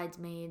want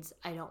bridesmaids.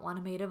 I don't want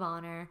a maid of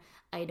honor.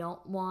 I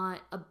don't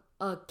want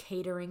a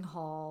catering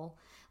hall.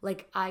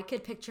 Like, I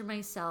could picture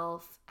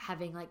myself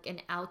having like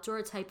an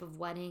outdoor type of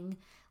wedding,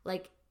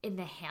 like in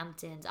the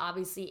Hamptons,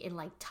 obviously in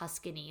like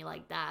Tuscany,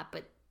 like that,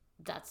 but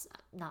that's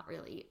not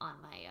really on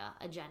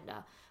my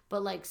agenda.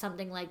 But like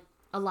something like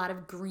a lot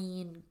of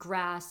green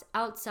grass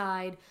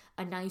outside,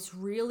 a nice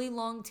really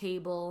long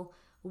table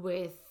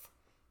with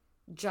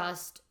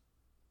just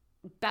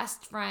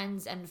best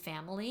friends and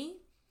family.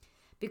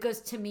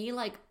 Because to me,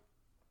 like,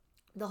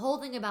 the whole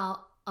thing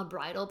about a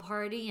bridal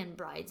party and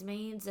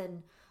bridesmaids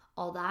and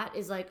all that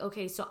is like,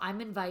 okay, so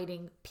I'm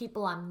inviting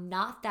people I'm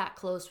not that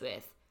close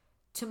with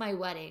to my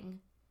wedding,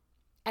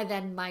 and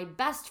then my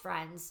best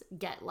friends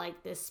get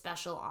like this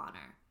special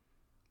honor.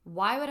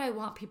 Why would I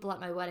want people at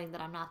my wedding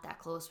that I'm not that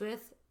close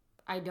with?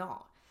 I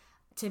don't.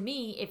 To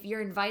me, if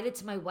you're invited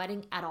to my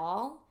wedding at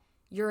all,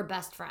 you're a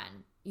best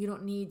friend. You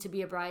don't need to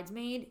be a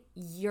bridesmaid.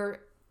 Your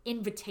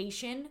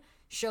invitation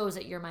shows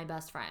that you're my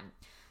best friend.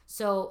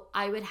 So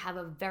I would have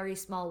a very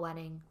small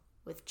wedding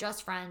with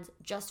just friends,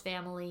 just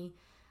family.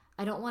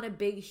 I don't want a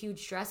big,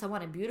 huge dress. I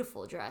want a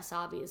beautiful dress,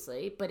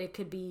 obviously, but it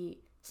could be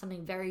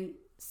something very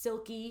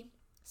silky,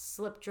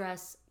 slip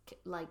dress,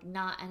 like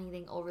not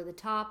anything over the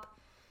top,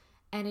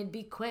 and it'd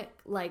be quick.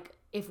 Like,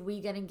 if we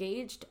get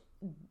engaged,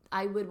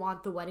 I would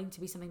want the wedding to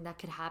be something that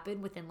could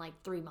happen within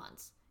like 3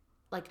 months.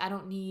 Like, I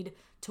don't need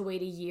to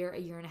wait a year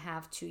and a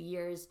half, 2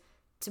 years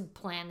to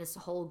plan this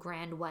whole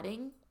grand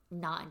wedding.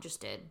 Not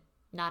interested.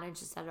 Not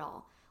interested at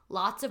all.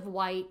 Lots of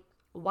white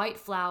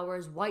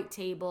flowers, white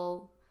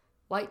table,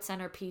 white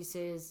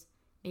centerpieces,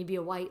 maybe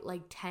a white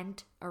like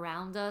tent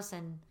around us,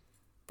 and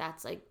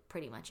that's like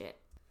pretty much it.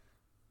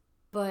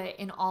 But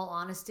in all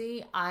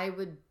honesty, I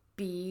would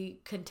be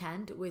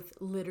content with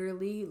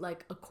literally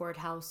like a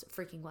courthouse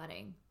freaking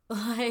wedding.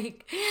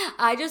 Like,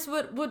 I just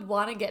would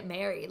want to get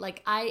married.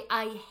 Like,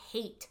 I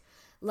hate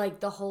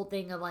like the whole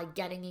thing of like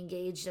getting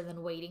engaged and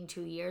then waiting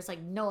 2 years.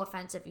 Like, no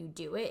offense if you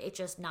do it, it's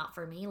just not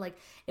for me. Like,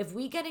 if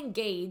we get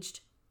engaged,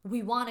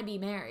 we want to be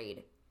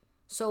married.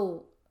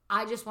 So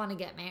I just want to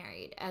get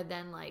married, and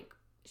then like,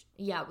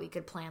 yeah, we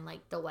could plan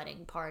like the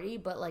wedding party,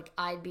 but like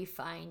I'd be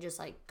fine just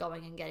like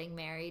going and getting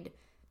married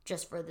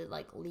just for the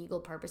like legal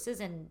purposes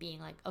and being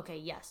like, okay,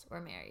 yes,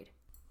 we're married.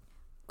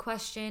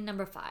 Question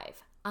number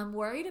 5. I'm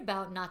worried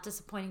about not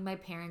disappointing my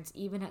parents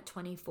even at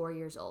 24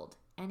 years old.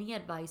 Any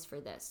advice for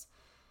this?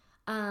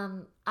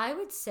 I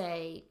would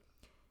say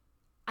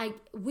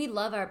we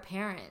love our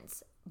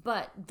parents,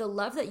 but the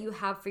love that you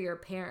have for your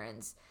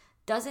parents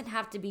doesn't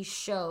have to be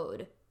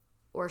showed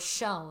or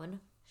shown.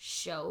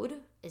 Showed?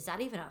 Is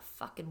that even a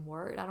fucking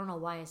word? I don't know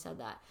why I said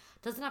that.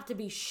 Doesn't have to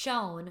be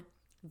shown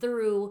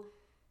through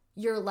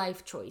your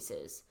life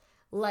choices.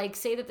 Like,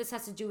 say that this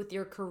has to do with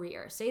your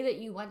career. Say that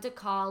you went to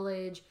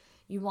college,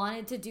 you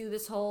wanted to do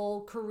this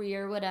whole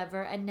career,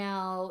 whatever, and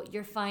now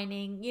you're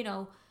finding,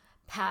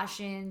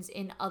 passions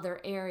in other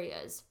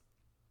areas.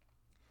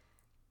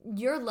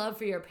 Your love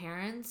for your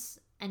parents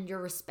and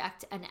your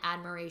respect and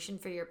admiration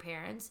for your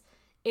parents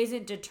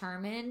isn't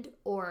determined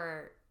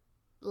or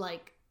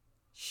like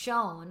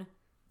shown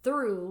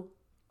through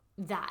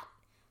that.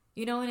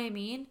 You know what I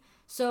mean?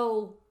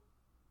 So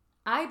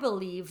I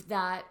believe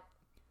that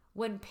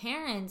when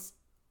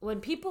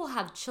people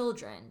have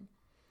children,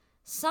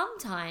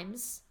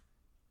 sometimes,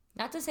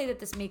 not to say that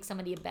this makes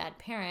somebody a bad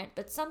parent,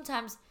 but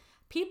sometimes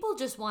people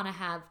just want to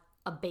have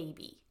a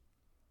baby.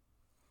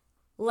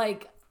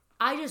 Like,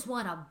 I just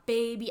want a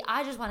baby.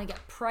 I just want to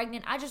get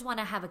pregnant. I just want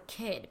to have a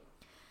kid.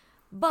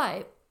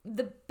 But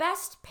the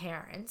best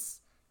parents,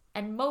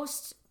 and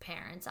most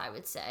parents, I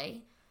would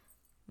say,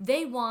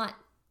 they want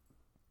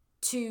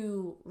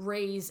to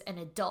raise an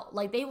adult.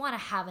 Like, they want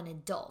to have an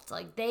adult.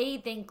 Like, they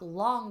think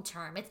long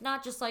term. It's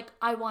not just like,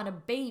 I want a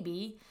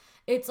baby.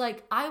 It's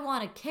like, I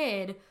want a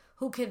kid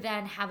who could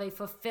then have a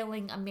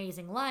fulfilling,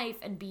 amazing life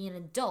and be an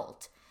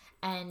adult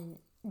and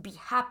be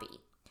happy.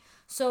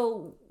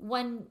 So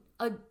when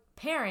a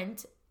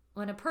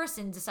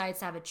person decides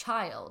to have a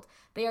child,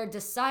 they are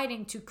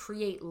deciding to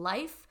create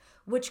life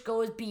which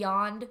goes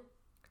beyond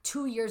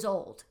 2 years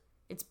old.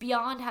 It's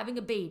beyond having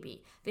a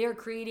baby. They are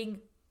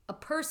creating a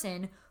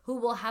person who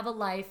will have a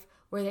life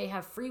where they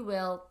have free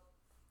will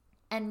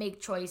and make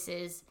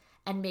choices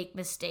and make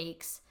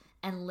mistakes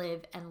and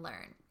live and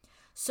learn.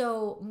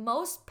 So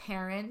most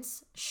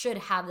parents should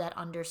have that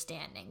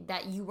understanding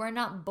that you were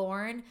not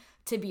born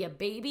to be a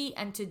baby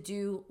and to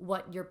do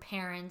what your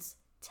parents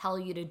tell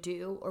you to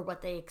do or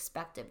what they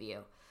expect of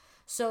you.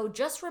 So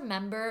just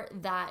remember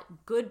that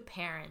good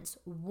parents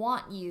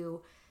want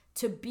you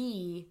to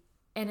be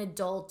an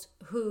adult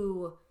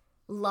who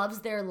loves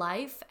their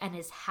life and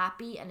is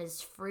happy and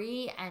is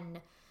free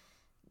and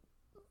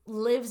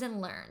lives and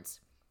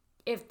learns.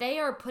 If they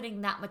are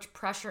putting that much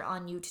pressure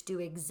on you to do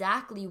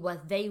exactly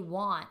what they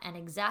want and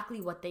exactly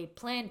what they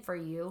plan for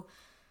you,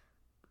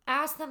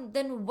 ask them,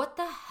 then what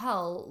the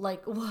hell?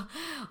 Like,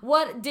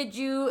 what did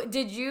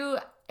you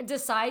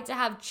decide to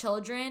have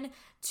children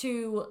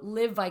to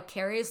live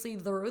vicariously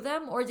through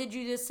them, or did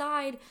you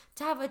decide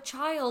to have a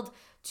child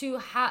to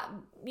have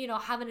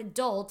an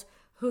adult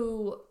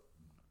who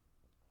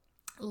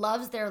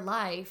loves their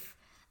life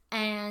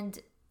and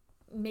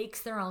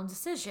makes their own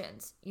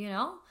decisions,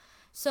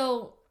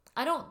 So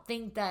I don't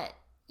think that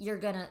you're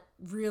gonna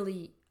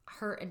really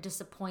hurt and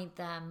disappoint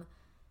them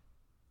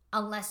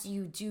unless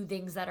you do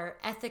things that are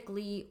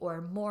ethically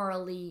or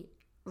morally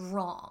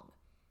wrong.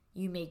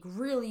 You make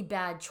really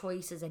bad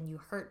choices and you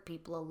hurt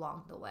people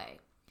along the way.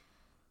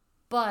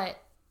 But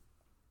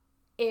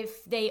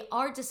if they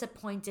are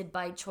disappointed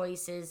by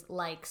choices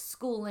like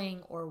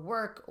schooling or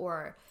work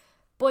or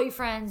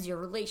boyfriends, your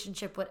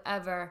relationship,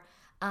 whatever,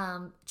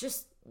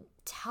 just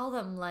tell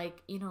them,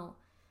 like,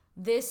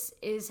 this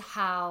is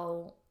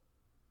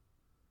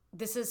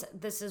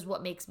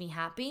what makes me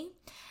happy.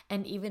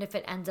 And even if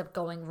it ends up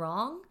going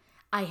wrong,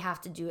 I have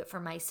to do it for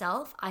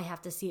myself. I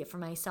have to see it for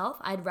myself.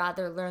 I'd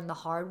rather learn the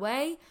hard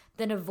way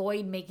than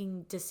avoid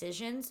making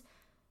decisions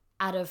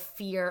out of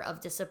fear of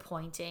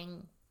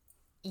disappointing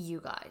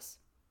you guys.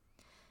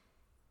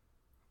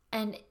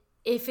 And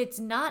if it's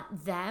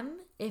not them,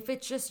 if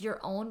it's just your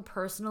own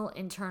personal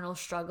internal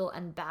struggle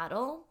and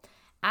battle,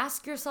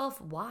 ask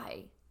yourself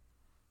why.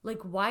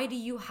 Like, why do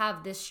you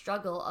have this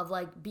struggle of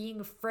like being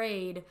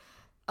afraid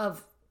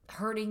of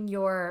hurting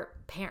your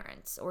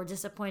parents or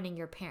disappointing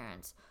your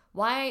parents?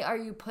 Why are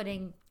you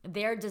putting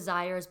their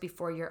desires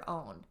before your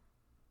own?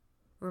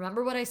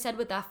 Remember what I said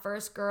with that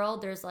first girl?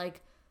 There's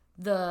like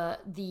the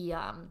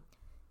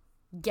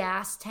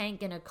gas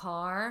tank in a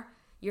car.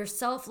 Your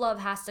self-love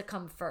has to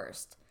come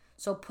first.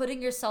 So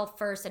putting yourself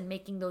first and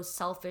making those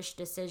selfish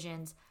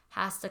decisions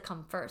has to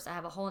come first. I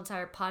have a whole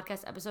entire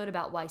podcast episode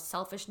about why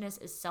selfishness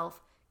is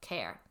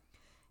self-care.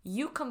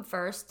 You come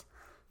first,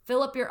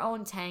 fill up your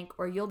own tank,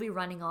 or you'll be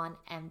running on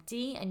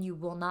empty and you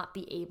will not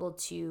be able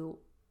to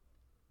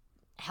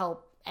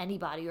help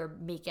anybody or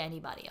make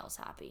anybody else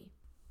happy.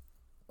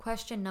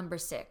 Question number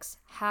 6,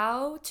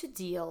 how to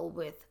deal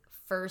with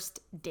first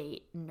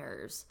date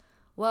nerves.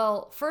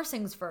 Well, first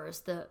things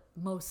first, the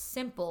most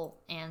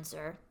simple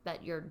answer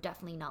that you're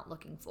definitely not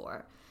looking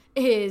for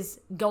is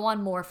go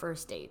on more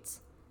first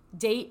dates.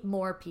 Date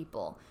more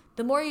people.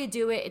 The more you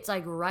do it, it's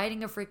like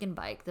riding a freaking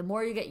bike. The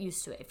more you get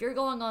used to it. If you're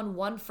going on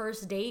one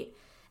first date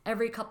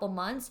every couple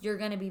months, you're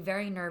going to be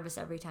very nervous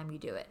every time you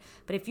do it.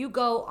 But if you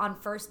go on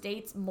first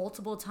dates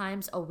multiple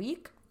times a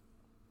week,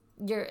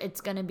 it's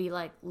going to be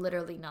like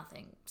literally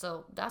nothing.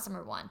 So that's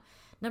number 1.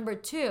 Number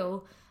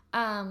 2,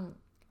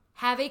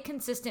 have a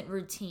consistent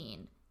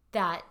routine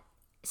that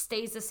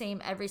stays the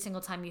same every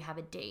single time you have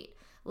a date.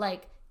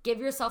 Like, give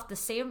yourself the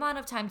same amount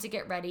of time to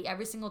get ready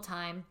every single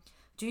time.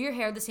 Do your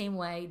hair the same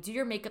way. Do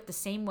your makeup the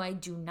same way.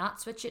 Do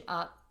not switch it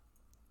up.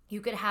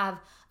 You could have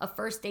a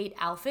first date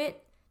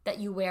outfit that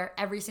you wear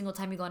every single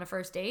time you go on a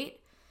first date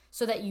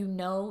so that you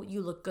know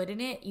you look good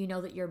in it. You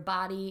know that your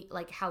body,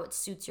 like how it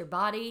suits your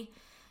body.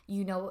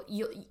 You know,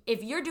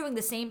 if you're doing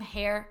the same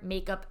hair,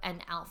 makeup,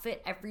 and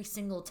outfit every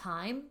single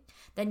time,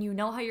 then you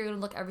know how you're going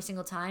to look every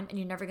single time, and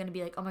you're never going to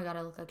be like, oh my God,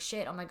 I look like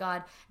shit. Oh my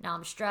God, now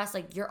I'm stressed.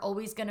 Like, you're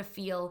always going to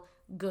feel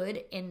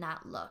good in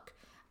that look.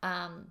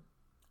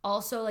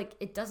 Also, like,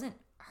 it doesn't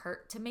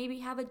hurt to maybe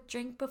have a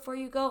drink before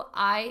you go.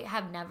 I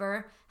have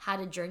never had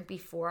a drink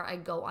before I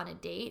go on a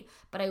date,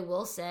 but I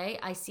will say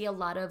I see a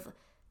lot of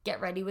get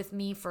ready with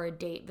me for a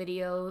date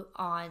video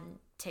on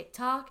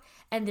TikTok,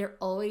 and they're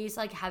always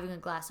like having a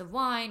glass of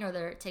wine or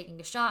they're taking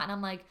a shot, and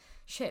I'm like,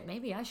 shit,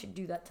 maybe I should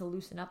do that to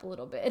loosen up a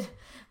little bit.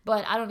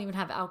 But I don't even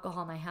have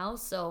alcohol in my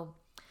house, so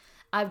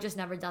I've just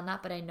never done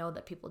that, but I know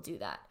that people do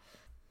that.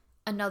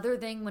 Another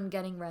thing when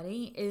getting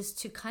ready is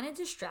to kind of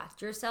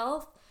distract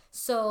yourself.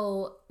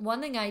 So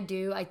one thing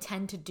I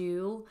tend to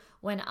do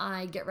when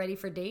I get ready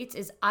for dates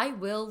is I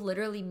will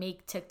literally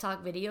make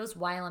TikTok videos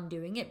while I'm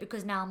doing it,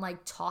 because now I'm like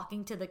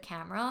talking to the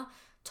camera,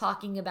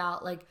 talking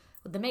about like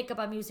the makeup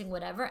I'm using,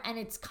 whatever. And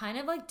it's kind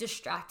of like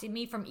distracting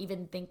me from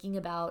even thinking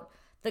about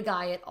the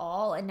guy at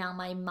all. And now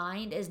my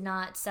mind is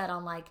not set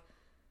on like,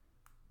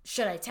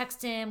 should I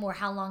text him, or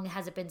how long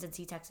has it been since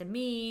he texted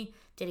me?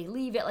 Did he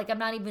leave it? Like, I'm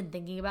not even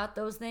thinking about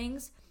those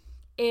things.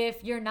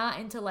 If you're not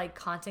into like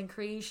content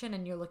creation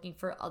and you're looking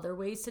for other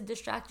ways to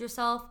distract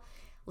yourself,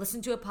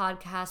 listen to a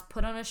podcast,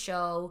 put on a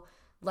show,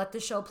 let the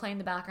show play in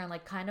the background,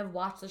 like kind of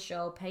watch the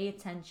show, pay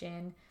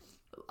attention.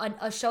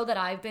 A show that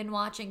I've been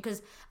watching,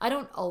 because I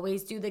don't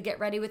always do the get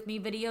ready with me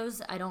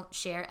videos. I don't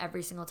share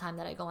every single time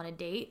that I go on a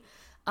date.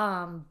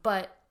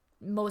 But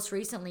most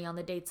recently on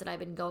the dates that I've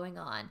been going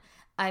on,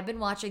 I've been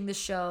watching the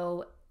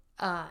show,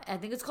 I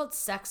think it's called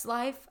Sex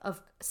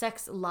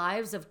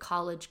Lives of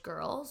College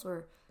Girls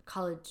or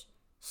College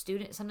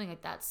Students, something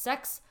like that.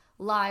 Sex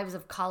Lives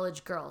of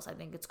College Girls, I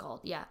think it's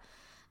called. Yeah.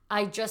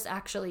 I just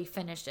actually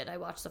finished it. I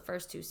watched the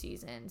first 2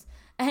 seasons.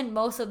 And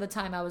most of the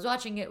time I was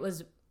watching it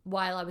was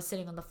while I was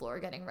sitting on the floor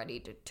getting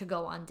ready to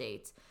go on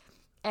dates.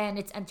 And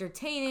it's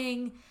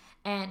entertaining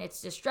and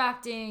it's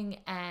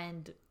distracting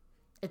and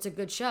it's a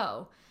good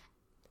show.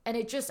 And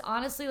it just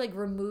honestly like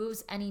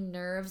removes any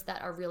nerves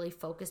that are really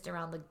focused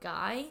around the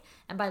guy.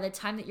 And by the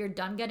time that you're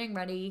done getting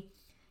ready,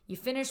 you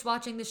finish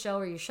watching the show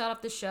or you shut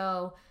up the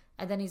show,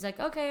 and then he's like,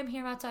 okay, I'm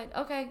here outside.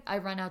 Okay, I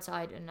run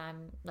outside and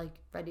I'm like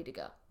ready to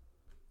go.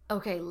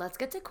 Okay, let's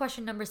get to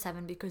question number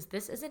 7, because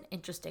this is an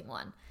interesting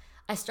one.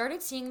 I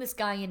started seeing this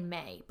guy in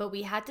May, but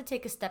we had to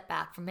take a step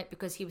back from it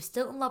because he was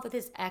still in love with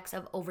his ex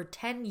of over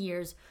 10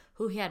 years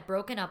who he had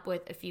broken up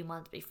with a few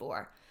months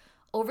before.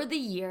 Over the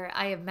year,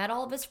 I have met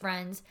all of his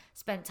friends,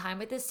 spent time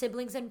with his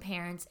siblings and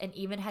parents, and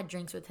even had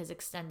drinks with his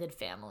extended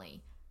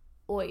family.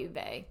 Oy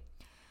vey.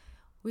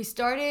 We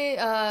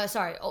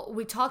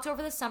talked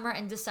over the summer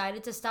and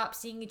decided to stop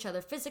seeing each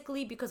other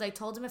physically because I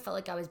told him it felt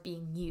like I was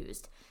being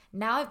used.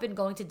 Now I've been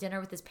going to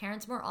dinner with his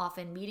parents more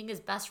often, meeting his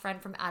best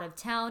friend from out of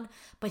town,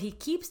 but he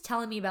keeps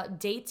telling me about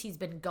dates he's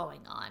been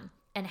going on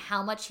and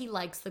how much he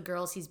likes the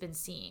girls he's been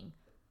seeing.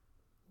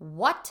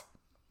 What?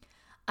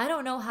 I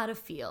don't know how to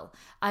feel.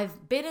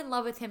 I've been in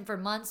love with him for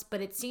months,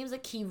 but it seems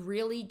like he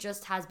really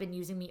just has been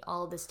using me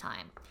all this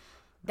time.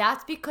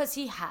 That's because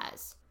he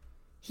has.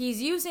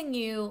 He's using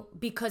you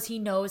because he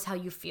knows how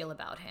you feel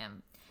about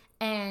him.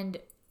 And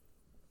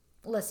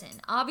listen,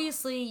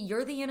 obviously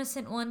you're the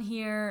innocent one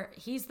here.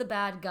 He's the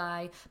bad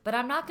guy, but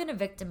I'm not going to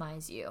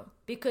victimize you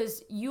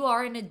because you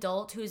are an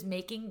adult who is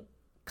making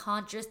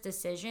subconscious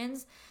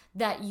decisions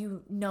that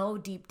you know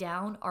deep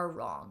down are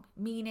wrong.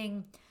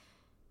 Meaning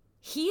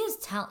he's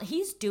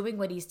doing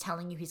what he's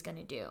telling you he's going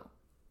to do.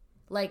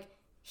 Like,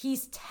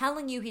 he's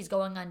telling you he's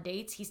going on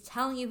dates. He's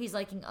telling you he's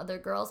liking other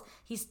girls.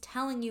 He's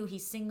telling you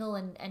he's single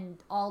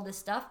and all this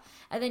stuff.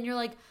 And then you're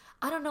like,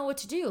 I don't know what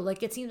to do.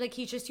 Like, it seems like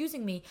he's just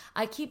using me.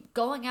 I keep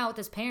going out with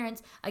his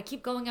parents. I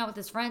keep going out with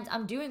his friends.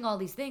 I'm doing all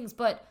these things,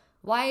 but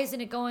why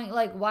isn't it going,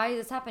 like, why is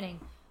this happening?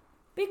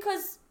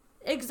 Because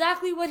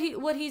exactly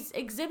what he's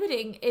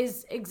exhibiting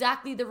is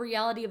exactly the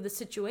reality of the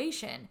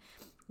situation.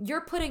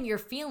 You're putting your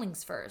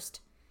feelings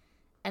first.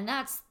 And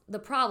that's the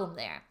problem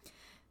there.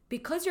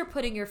 Because you're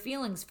putting your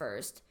feelings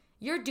first,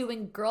 you're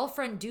doing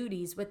girlfriend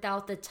duties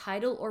without the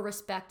title or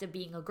respect of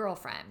being a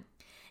girlfriend.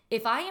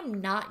 If I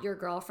am not your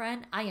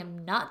girlfriend, I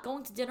am not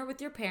going to dinner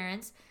with your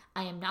parents.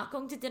 I am not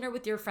going to dinner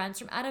with your friends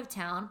from out of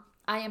town.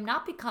 I am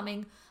not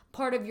becoming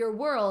part of your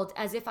world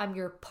as if I'm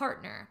your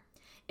partner.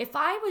 If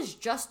I was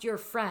just your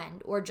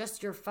friend or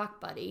just your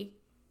fuck buddy,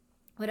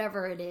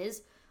 whatever it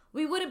is,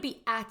 we wouldn't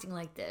be acting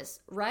like this,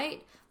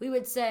 right? We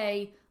would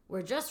say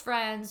we're just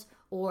friends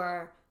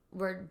or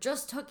we're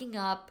just hooking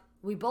up.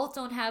 We both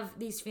don't have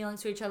these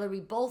feelings for each other.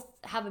 We both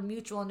have a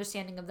mutual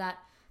understanding of that.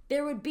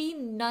 There would be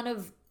none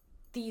of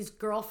these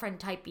girlfriend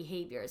type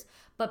behaviors.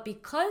 But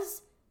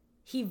because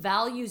he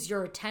values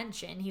your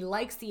attention, he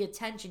likes the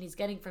attention he's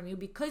getting from you,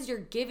 because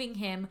you're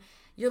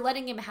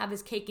letting him have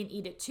his cake and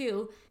eat it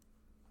too,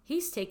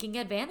 he's taking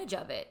advantage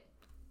of it.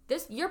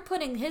 You're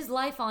putting his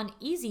life on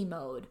easy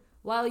mode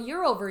while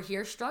you're over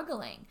here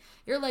struggling.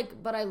 You're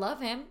like, but I love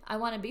him. I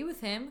want to be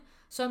with him.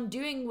 So I'm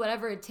doing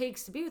whatever it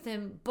takes to be with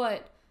him,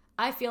 but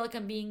I feel like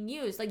I'm being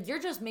used. Like, you're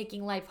just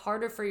making life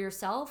harder for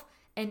yourself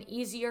and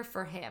easier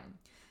for him.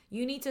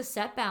 You need to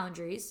set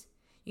boundaries.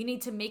 You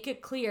need to make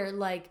it clear,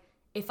 like,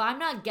 if I'm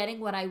not getting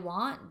what I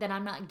want, then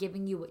I'm not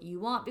giving you what you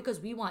want, because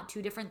we want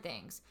two different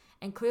things.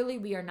 And clearly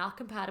we are not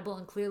compatible,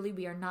 and clearly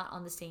we are not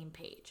on the same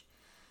page.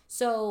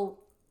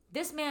 So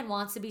this man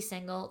wants to be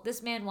single.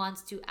 This man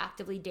wants to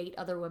actively date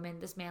other women.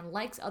 This man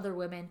likes other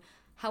women.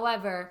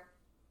 However,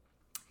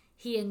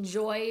 he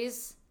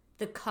enjoys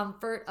the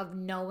comfort of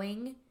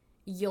knowing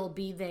you'll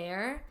be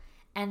there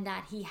and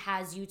that he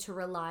has you to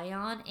rely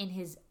on in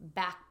his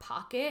back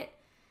pocket.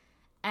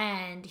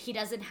 And he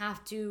doesn't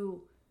have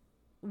to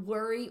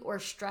worry or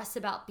stress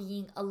about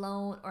being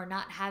alone or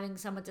not having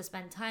someone to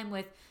spend time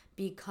with,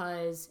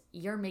 because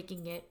you're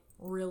making it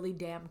really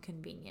damn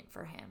convenient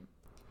for him.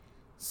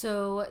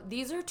 So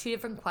these are two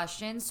different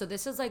questions. So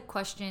this is like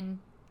question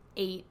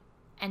 8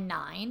 and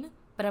 9,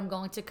 but I'm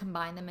going to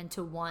combine them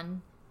into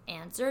one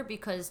answer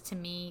because to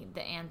me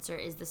the answer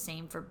is the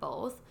same for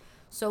both.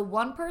 So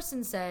one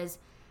person says,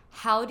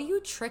 how do you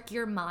trick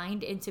your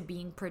mind into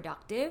being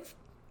productive?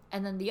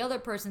 And then the other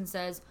person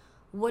says,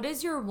 what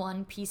is your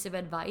one piece of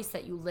advice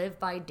that you live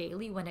by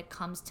daily when it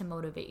comes to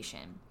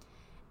motivation?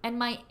 And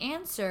my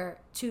answer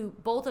to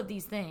both of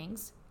these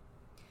things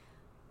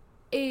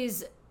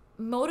is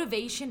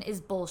motivation is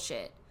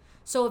bullshit.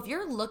 So if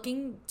you're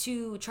looking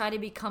to try to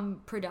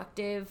become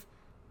productive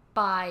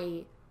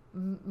by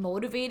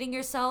motivating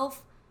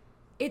yourself,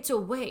 it's a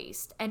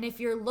waste. And if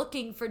you're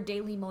looking for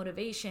daily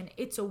motivation,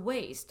 it's a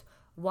waste.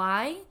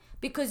 Why?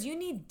 Because you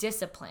need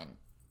discipline.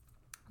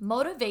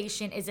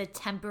 Motivation is a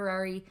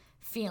temporary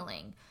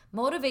feeling.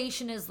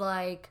 Motivation is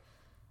like,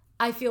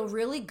 I feel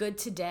really good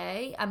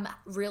today. I'm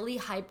really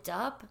hyped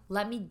up.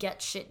 Let me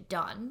get shit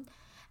done.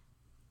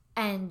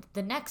 And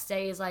the next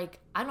day is like,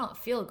 I don't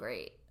feel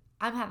great.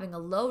 I'm having a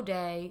low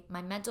day.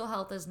 My mental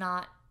health is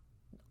not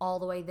all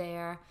the way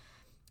there.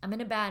 I'm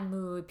in a bad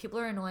mood. People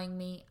are annoying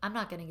me. I'm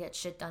not going to get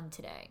shit done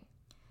today.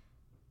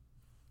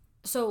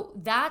 So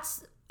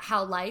that's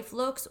how life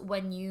looks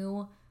when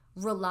you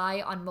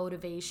rely on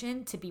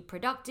motivation to be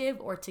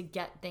productive or to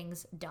get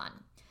things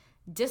done.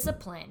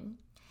 Discipline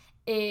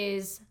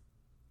is,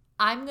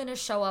 I'm going to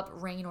show up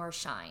rain or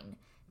shine.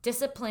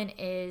 Discipline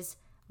is,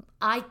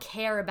 I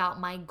care about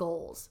my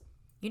goals.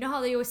 You know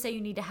how they always say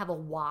you need to have a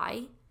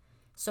why?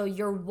 So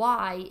your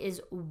why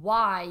is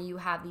why you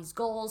have these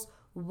goals,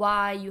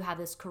 why you have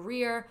this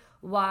career,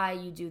 why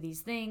you do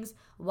these things,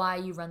 why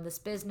you run this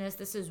business.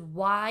 This is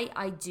why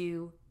I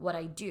do what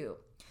I do.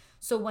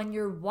 So when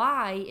your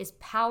why is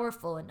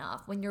powerful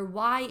enough, when your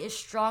why is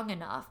strong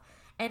enough,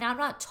 and I'm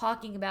not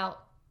talking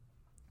about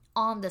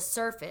on the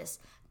surface,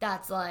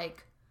 that's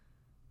like,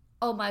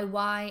 oh, my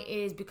why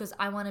is because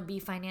I want to be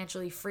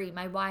financially free.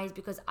 My why is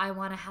because I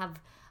want to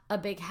have a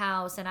big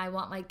house and I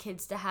want my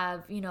kids to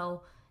have,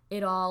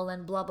 it all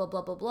and blah, blah,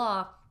 blah, blah,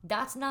 blah.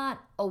 That's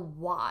not a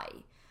why.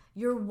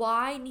 Your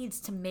why needs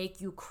to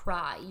make you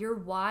cry. Your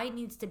why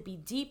needs to be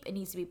deep. It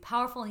needs to be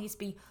powerful. It needs to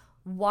be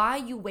why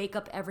you wake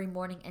up every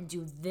morning and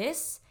do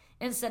this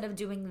instead of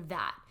doing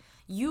that.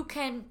 You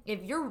can,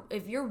 if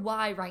your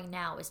why right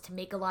now is to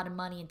make a lot of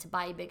money and to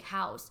buy a big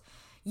house,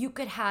 you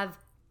could have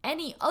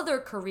any other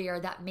career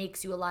that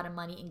makes you a lot of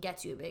money and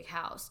gets you a big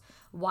house.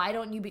 Why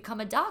don't you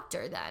become a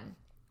doctor then?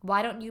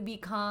 Why don't you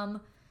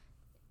become,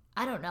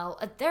 I don't know,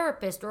 a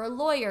therapist or a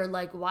lawyer?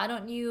 Like, why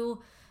don't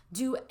you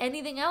do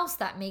anything else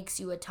that makes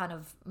you a ton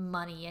of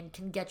money and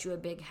can get you a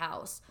big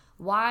house?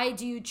 Why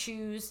do you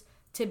choose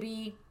to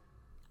be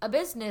a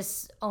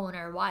business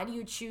owner? Why do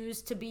you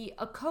choose to be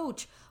a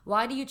coach?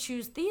 Why do you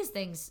choose these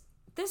things,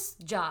 this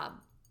job,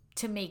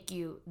 to make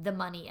you the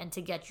money and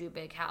to get you a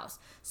big house?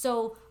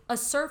 So a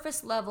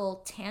surface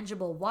level,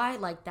 tangible why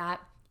like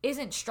that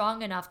isn't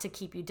strong enough to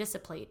keep you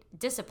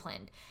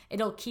disciplined.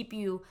 It'll keep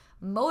you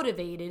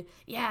motivated.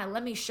 Yeah,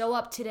 let me show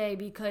up today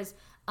because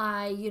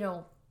I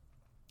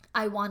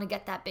want to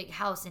get that big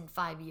house in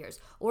 5 years.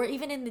 Or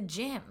even in the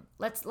gym.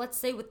 Let's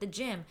say with the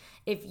gym,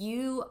 if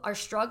you are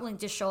struggling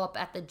to show up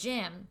at the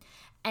gym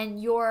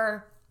and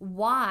your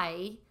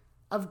why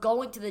of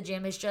going to the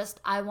gym is just,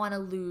 I want to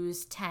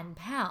lose 10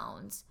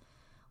 pounds.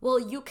 Well,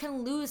 you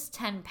can lose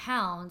 10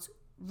 pounds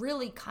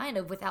really kind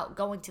of without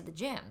going to the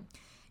gym.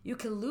 You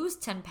can lose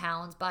 10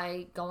 pounds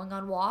by going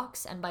on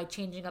walks and by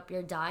changing up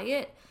your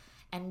diet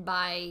and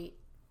by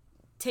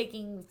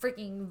taking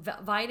freaking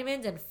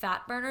vitamins and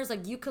fat burners.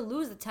 Like, you can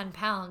lose the 10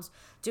 pounds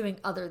doing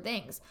other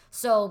things.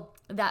 So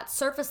that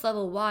surface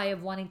level why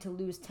of wanting to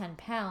lose 10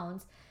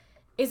 pounds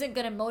isn't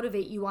going to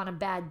motivate you on a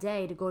bad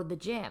day to go to the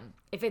gym.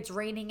 If it's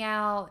raining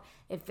out,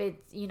 if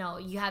it's, you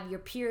have your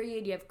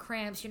period, you have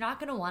cramps, you're not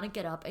going to want to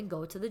get up and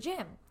go to the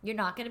gym. You're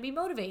not going to be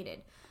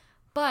motivated.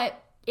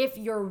 But if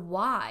your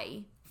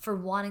why for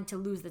wanting to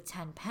lose the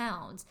 10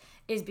 pounds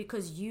is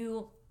because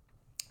you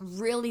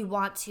really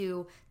want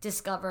to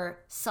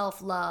discover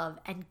self-love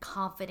and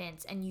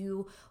confidence, and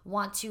you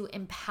want to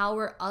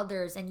empower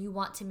others, and you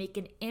want to make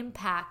an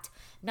impact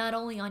not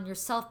only on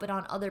yourself but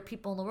on other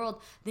people in the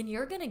world, then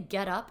you're going to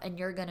get up and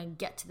you're going to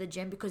get to the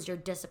gym because you're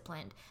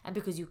disciplined and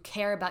because you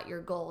care about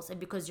your goals and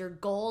because your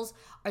goals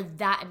are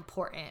that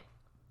important.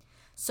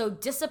 So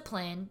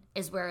discipline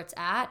is where it's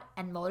at,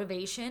 and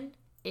motivation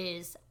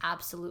is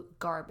absolute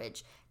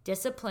garbage.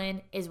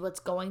 Discipline is what's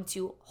going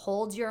to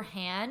hold your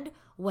hand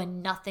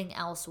when nothing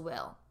else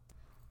will.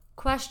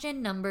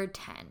 Question number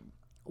 10.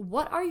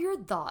 What are your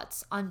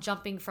thoughts on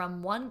jumping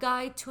from one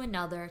guy to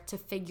another to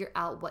figure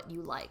out what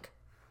you like?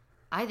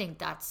 I think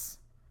that's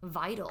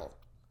vital.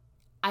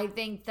 I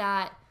think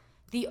that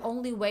the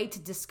only way to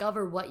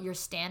discover what your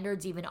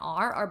standards even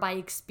are by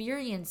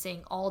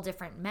experiencing all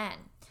different men.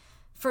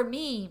 For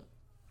me,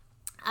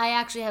 I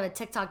actually have a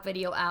TikTok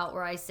video out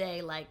where I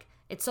say, like,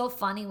 it's so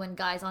funny when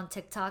guys on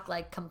TikTok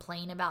like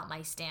complain about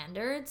my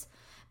standards,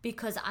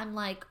 because I'm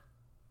like,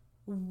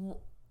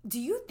 do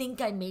you think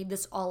I made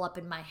this all up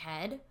in my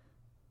head?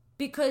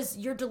 Because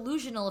you're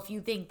delusional if you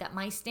think that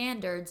my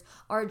standards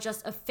are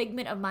just a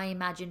figment of my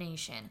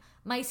imagination.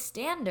 My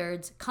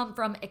standards come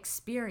from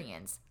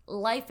experience,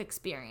 life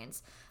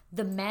experience.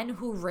 The men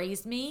who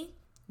raised me,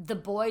 the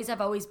boys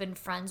I've always been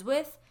friends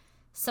with,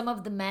 some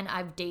of the men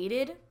I've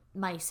dated,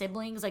 my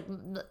siblings, like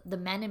the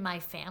men in my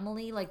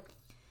family, like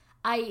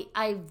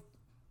I've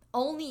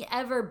only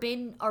ever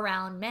been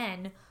around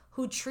men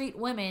who treat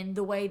women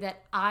the way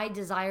that I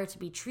desire to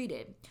be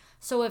treated.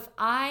 So if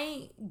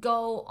I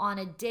go on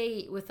a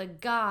date with a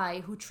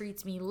guy who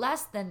treats me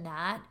less than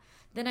that,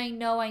 then I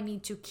know I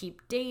need to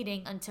keep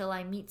dating until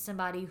I meet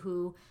somebody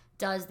who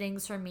does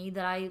things for me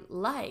that I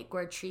like,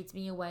 or treats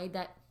me in a way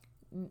that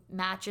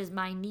matches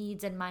my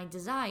needs and my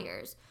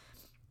desires.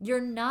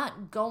 You're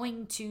not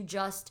going to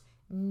just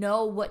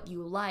know what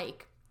you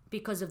like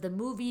because of the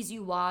movies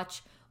you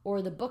watch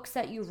or the books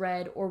that you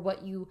read or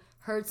what you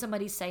heard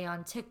somebody say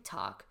on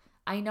TikTok.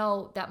 I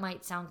know that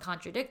might sound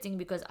contradicting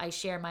because I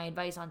share my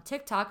advice on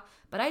TikTok,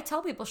 but I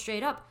tell people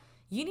straight up,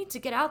 you need to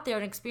get out there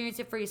and experience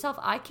it for yourself.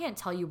 I can't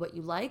tell you what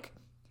you like.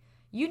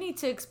 You need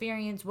to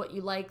experience what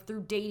you like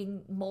through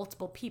dating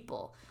multiple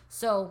people.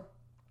 So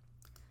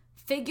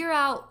figure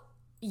out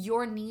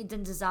your needs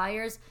and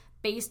desires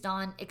based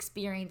on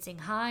experiencing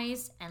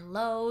highs and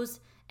lows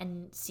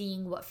and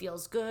seeing what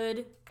feels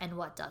good and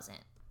what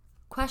doesn't.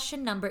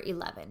 Question number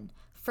 11.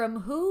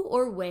 From who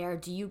or where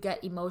do you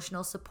get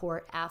emotional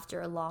support after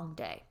a long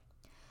day?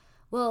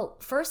 Well,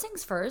 first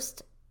things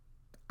first,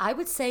 I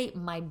would say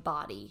my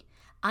body.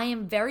 I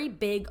am very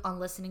big on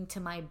listening to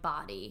my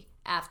body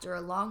after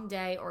a long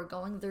day or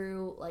going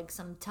through like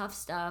some tough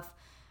stuff,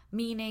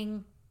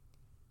 meaning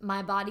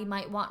my body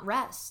might want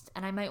rest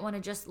and I might want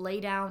to just lay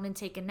down and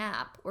take a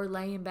nap or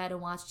lay in bed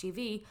and watch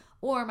TV,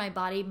 or my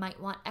body might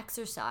want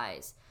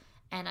exercise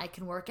and I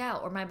can work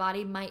out, or my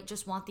body might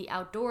just want the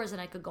outdoors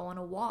and I could go on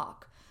a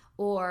walk,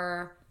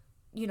 or,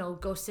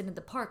 go sit in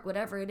the park,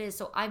 whatever it is.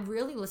 So I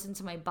really listen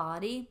to my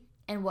body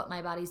and what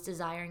my body's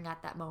desiring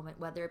at that moment,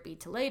 whether it be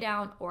to lay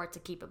down or to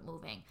keep it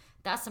moving.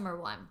 That's number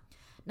one.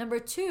 Number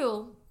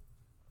two,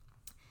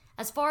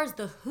 as far as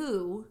the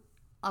who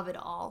of it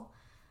all,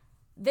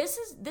 this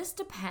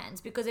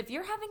depends, because if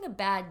you're having a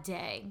bad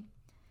day,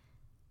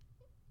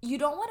 you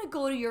don't want to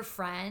go to your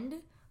friend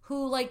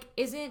who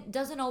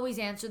doesn't always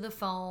answer the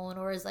phone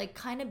or is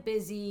kind of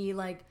busy,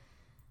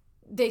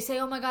 they say,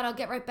 oh my God, I'll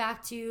get right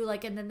back to you.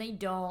 Like, and then they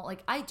don't.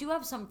 Like, I do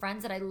have some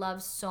friends that I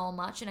love so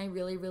much and I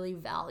really, really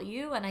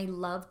value, and I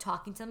love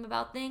talking to them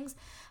about things.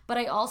 But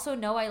I also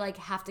know I like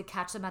have to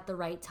catch them at the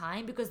right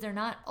time because they're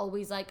not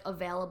always like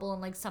available.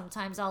 And like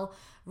sometimes I'll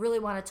really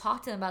want to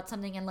talk to them about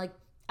something and like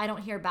I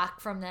don't hear back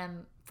from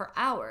them for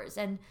hours.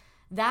 And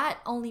that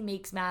only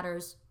makes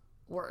matters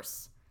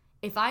worse.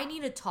 If I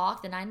need to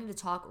talk, then I need to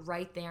talk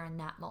right there in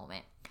that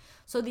moment.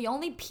 So the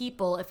only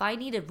people, if I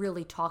need to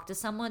really talk to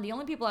someone, the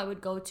only people I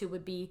would go to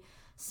would be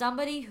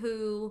somebody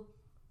who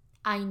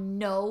I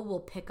know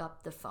will pick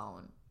up the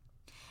phone.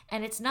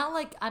 And it's not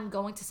like I'm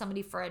going to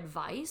somebody for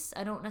advice.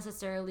 I don't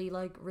necessarily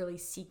like really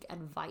seek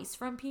advice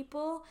from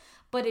people,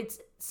 but it's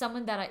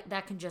someone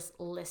that can just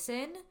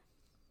listen,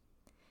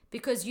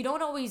 because you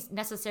don't always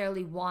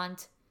necessarily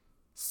want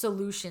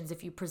solutions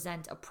if you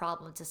present a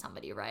problem to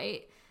somebody,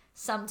 right?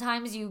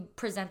 Sometimes you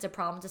present a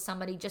problem to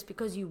somebody just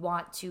because you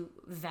want to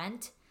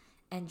vent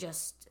and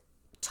just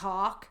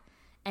talk,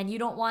 and you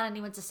don't want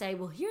anyone to say,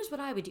 well, here's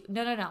what I would do.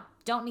 No.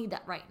 Don't need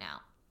that right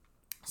now.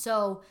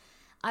 So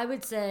I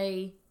would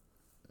say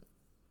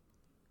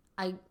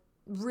I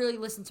really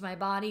listen to my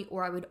body,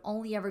 or I would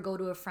only ever go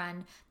to a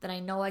friend that I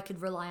know I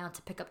could rely on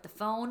to pick up the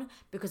phone,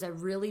 because I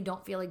really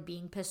don't feel like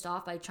being pissed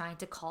off by trying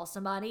to call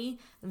somebody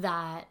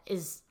that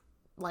is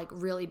like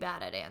really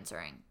bad at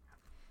answering.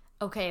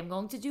 Okay, I'm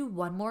going to do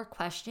one more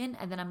question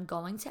and then I'm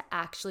going to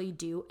actually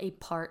do a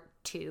part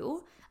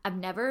 2. I've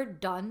never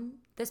done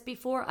this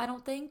before, I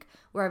don't think,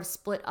 where I've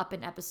split up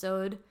an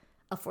episode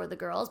for the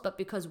girls, but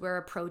because we're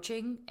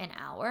approaching an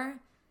hour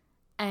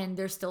and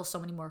there's still so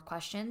many more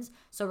questions,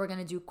 so we're going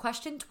to do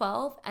question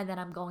 12 and then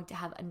I'm going to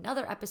have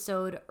another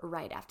episode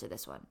right after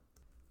this one.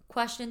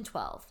 Question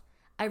 12.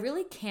 I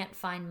really can't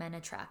find men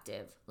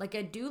attractive. Like,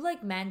 I do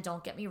like men,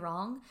 don't get me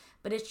wrong,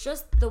 but it's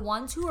just the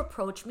ones who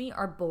approach me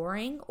are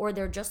boring, or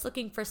they're just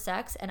looking for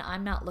sex and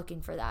I'm not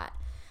looking for that.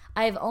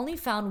 I have only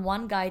found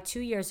one guy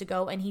 2 years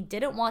ago and he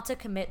didn't want to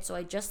commit, so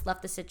I just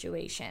left the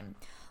situation.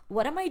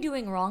 What am I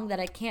doing wrong that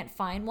I can't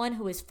find one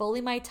who is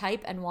fully my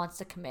type and wants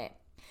to commit?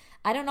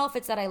 I don't know if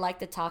it's that I like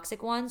the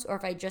toxic ones or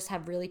if I just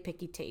have really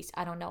picky taste.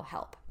 I don't know,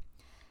 help.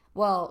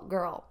 Well,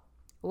 girl,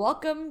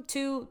 welcome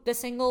to the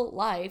single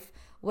life,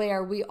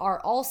 where we are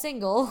all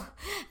single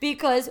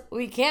because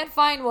we can't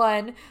find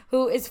one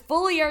who is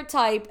fully our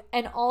type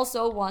and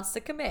also wants to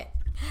commit.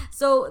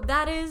 So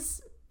that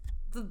is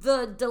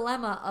the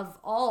dilemma of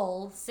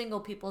all single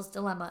people's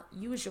dilemma,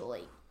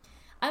 usually.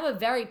 I'm a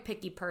very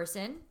picky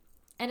person,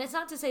 and it's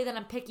not to say that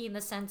I'm picky in the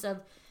sense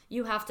of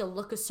you have to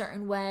look a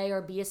certain way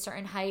or be a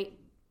certain height.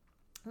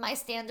 My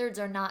standards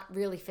are not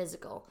really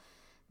physical.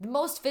 The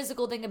most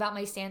physical thing about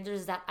my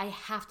standards is that I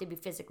have to be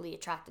physically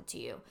attracted to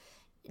you.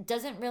 It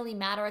doesn't really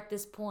matter at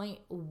this point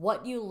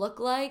what you look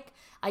like.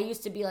 I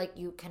used to be like,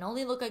 you can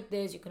only look like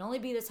this, you can only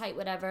be this height,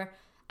 whatever.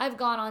 I've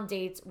gone on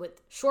dates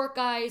with short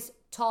guys,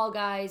 tall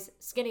guys,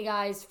 skinny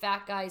guys,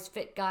 fat guys,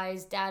 fit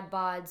guys, dad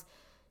bods,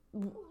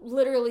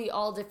 literally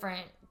all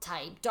different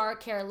type,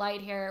 dark hair,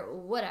 light hair,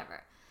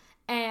 whatever.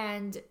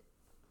 And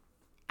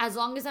as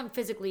long as I'm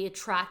physically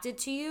attracted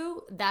to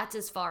you, that's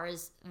as far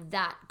as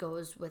that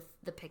goes with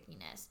the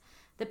pickiness.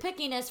 The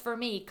pickiness for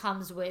me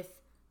comes with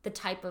the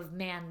type of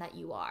man that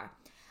you are.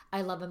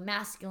 I love a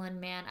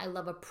masculine man. I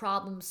love a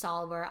problem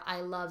solver.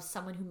 I love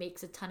someone who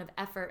makes a ton of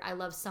effort. I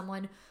love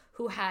someone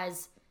who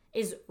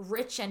is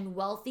rich and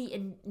wealthy,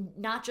 and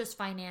not just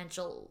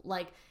financial,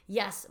 like,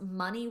 yes,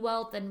 money,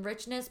 wealth, and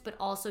richness, but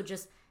also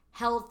just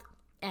health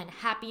and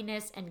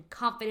happiness and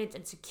confidence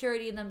and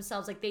security in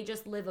themselves. Like, they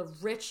just live a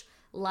rich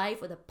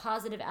life with a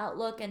positive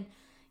outlook. And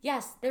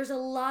yes, there's a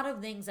lot of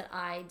things that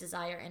I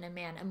desire in a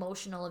man: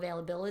 emotional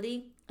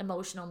availability,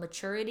 emotional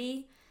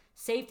maturity,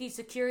 safety,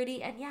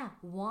 security, and yeah,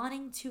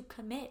 wanting to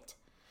commit.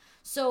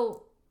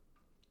 So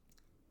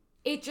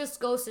it just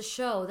goes to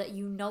show that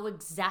you know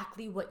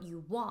exactly what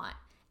you want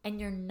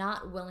and you're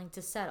not willing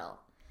to settle.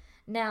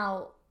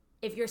 Now,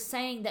 if you're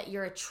saying that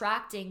you're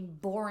attracting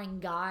boring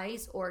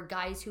guys or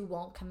guys who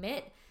won't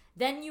commit,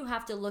 then you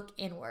have to look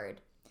inward,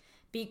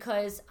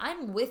 because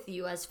I'm with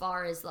you as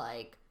far as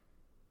like,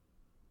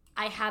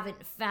 I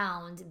haven't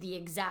found the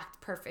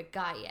exact perfect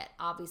guy yet.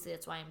 Obviously,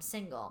 that's why I'm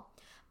single.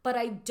 But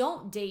I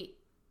don't date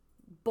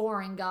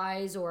boring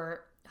guys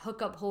or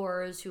hookup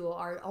whores who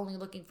are only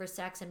looking for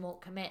sex and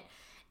won't commit.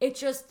 It's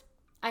just,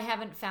 I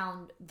haven't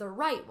found the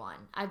right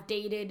one. I've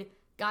dated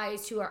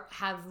guys who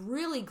have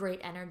really great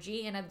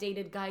energy, and I've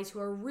dated guys who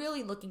are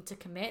really looking to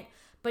commit,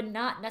 but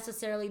not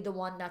necessarily the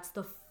one that's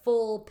the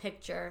full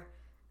picture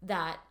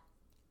that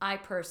I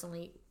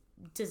personally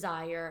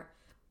desire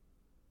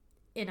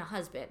in a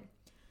husband.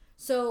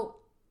 So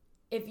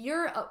if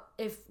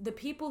the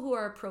people who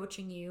are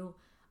approaching you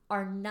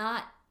are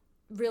not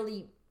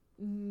really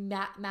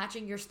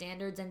matching your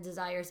standards and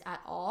desires at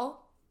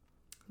all,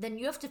 then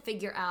you have to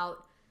figure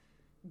out,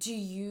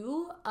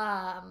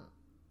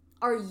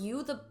 are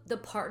you the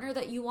partner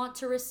that you want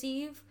to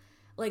receive?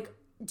 Like,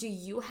 do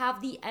you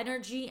have the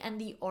energy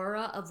and the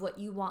aura of what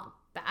you want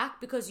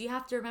back? Because you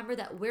have to remember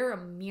that we're a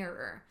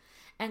mirror,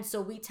 and so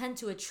we tend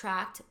to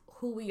attract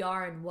who we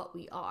are and what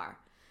we are.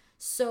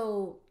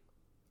 So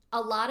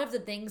a lot of the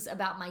things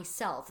about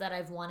myself that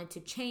I've wanted to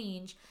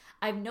change,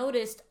 I've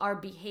noticed are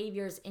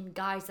behaviors in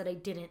guys that I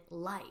didn't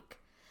like.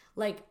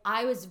 Like,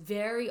 I was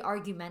very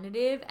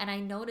argumentative, and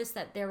I noticed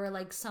that there were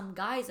like some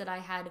guys that I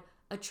had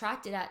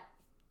attracted at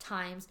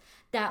times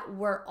that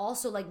were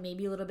also like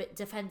maybe a little bit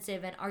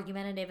defensive and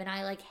argumentative, and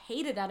I like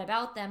hated that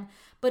about them,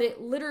 but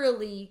it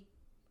literally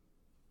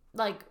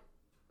like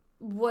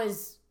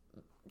was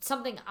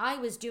something I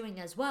was doing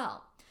as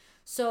well.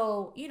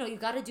 So, you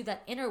got to do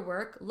that inner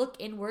work, look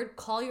inward,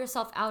 call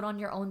yourself out on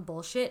your own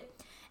bullshit,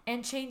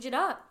 and change it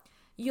up.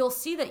 You'll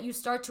see that you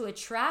start to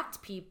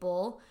attract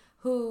people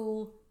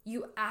who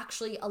you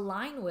actually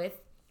align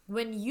with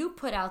when you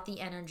put out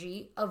the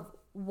energy of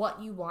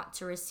what you want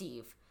to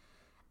receive.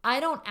 I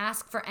don't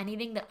ask for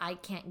anything that I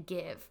can't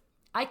give.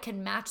 I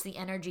can match the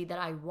energy that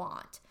I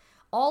want.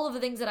 All of the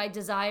things that I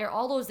desire,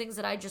 all those things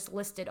that I just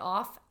listed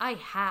off, I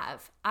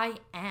have. I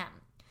am.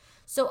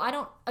 So I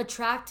don't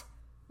attract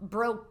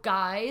broke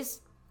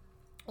guys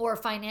or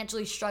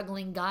financially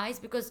struggling guys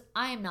because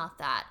I am not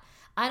that.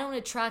 I don't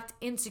attract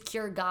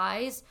insecure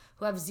guys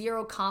who have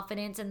zero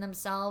confidence in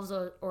themselves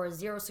or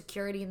zero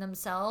security in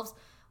themselves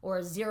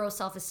or zero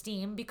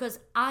self-esteem because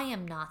I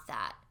am not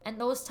that.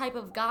 And those type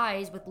of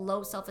guys with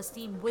low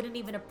self-esteem wouldn't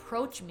even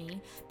approach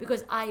me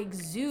because I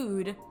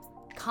exude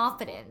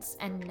confidence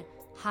and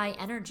high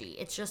energy.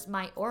 It's just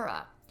my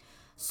aura.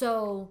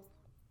 So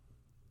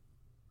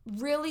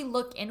really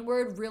look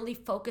inward, really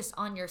focus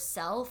on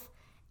yourself,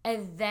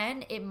 and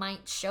then it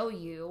might show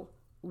you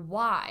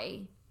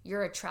why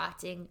you're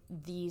attracting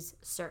these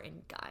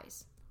certain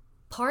guys.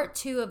 Part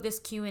 2 of this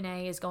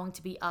Q&A is going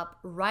to be up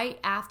right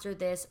after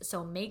this,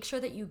 so make sure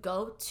that you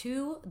go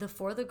to the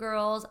For the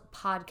Girls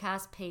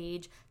podcast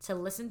page to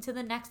listen to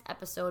the next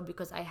episode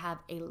because I have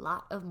a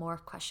lot of more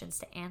questions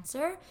to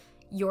answer.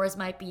 Yours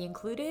might be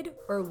included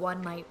or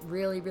one might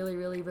really, really,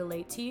 really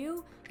relate to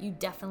you. You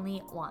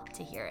definitely want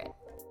to hear it.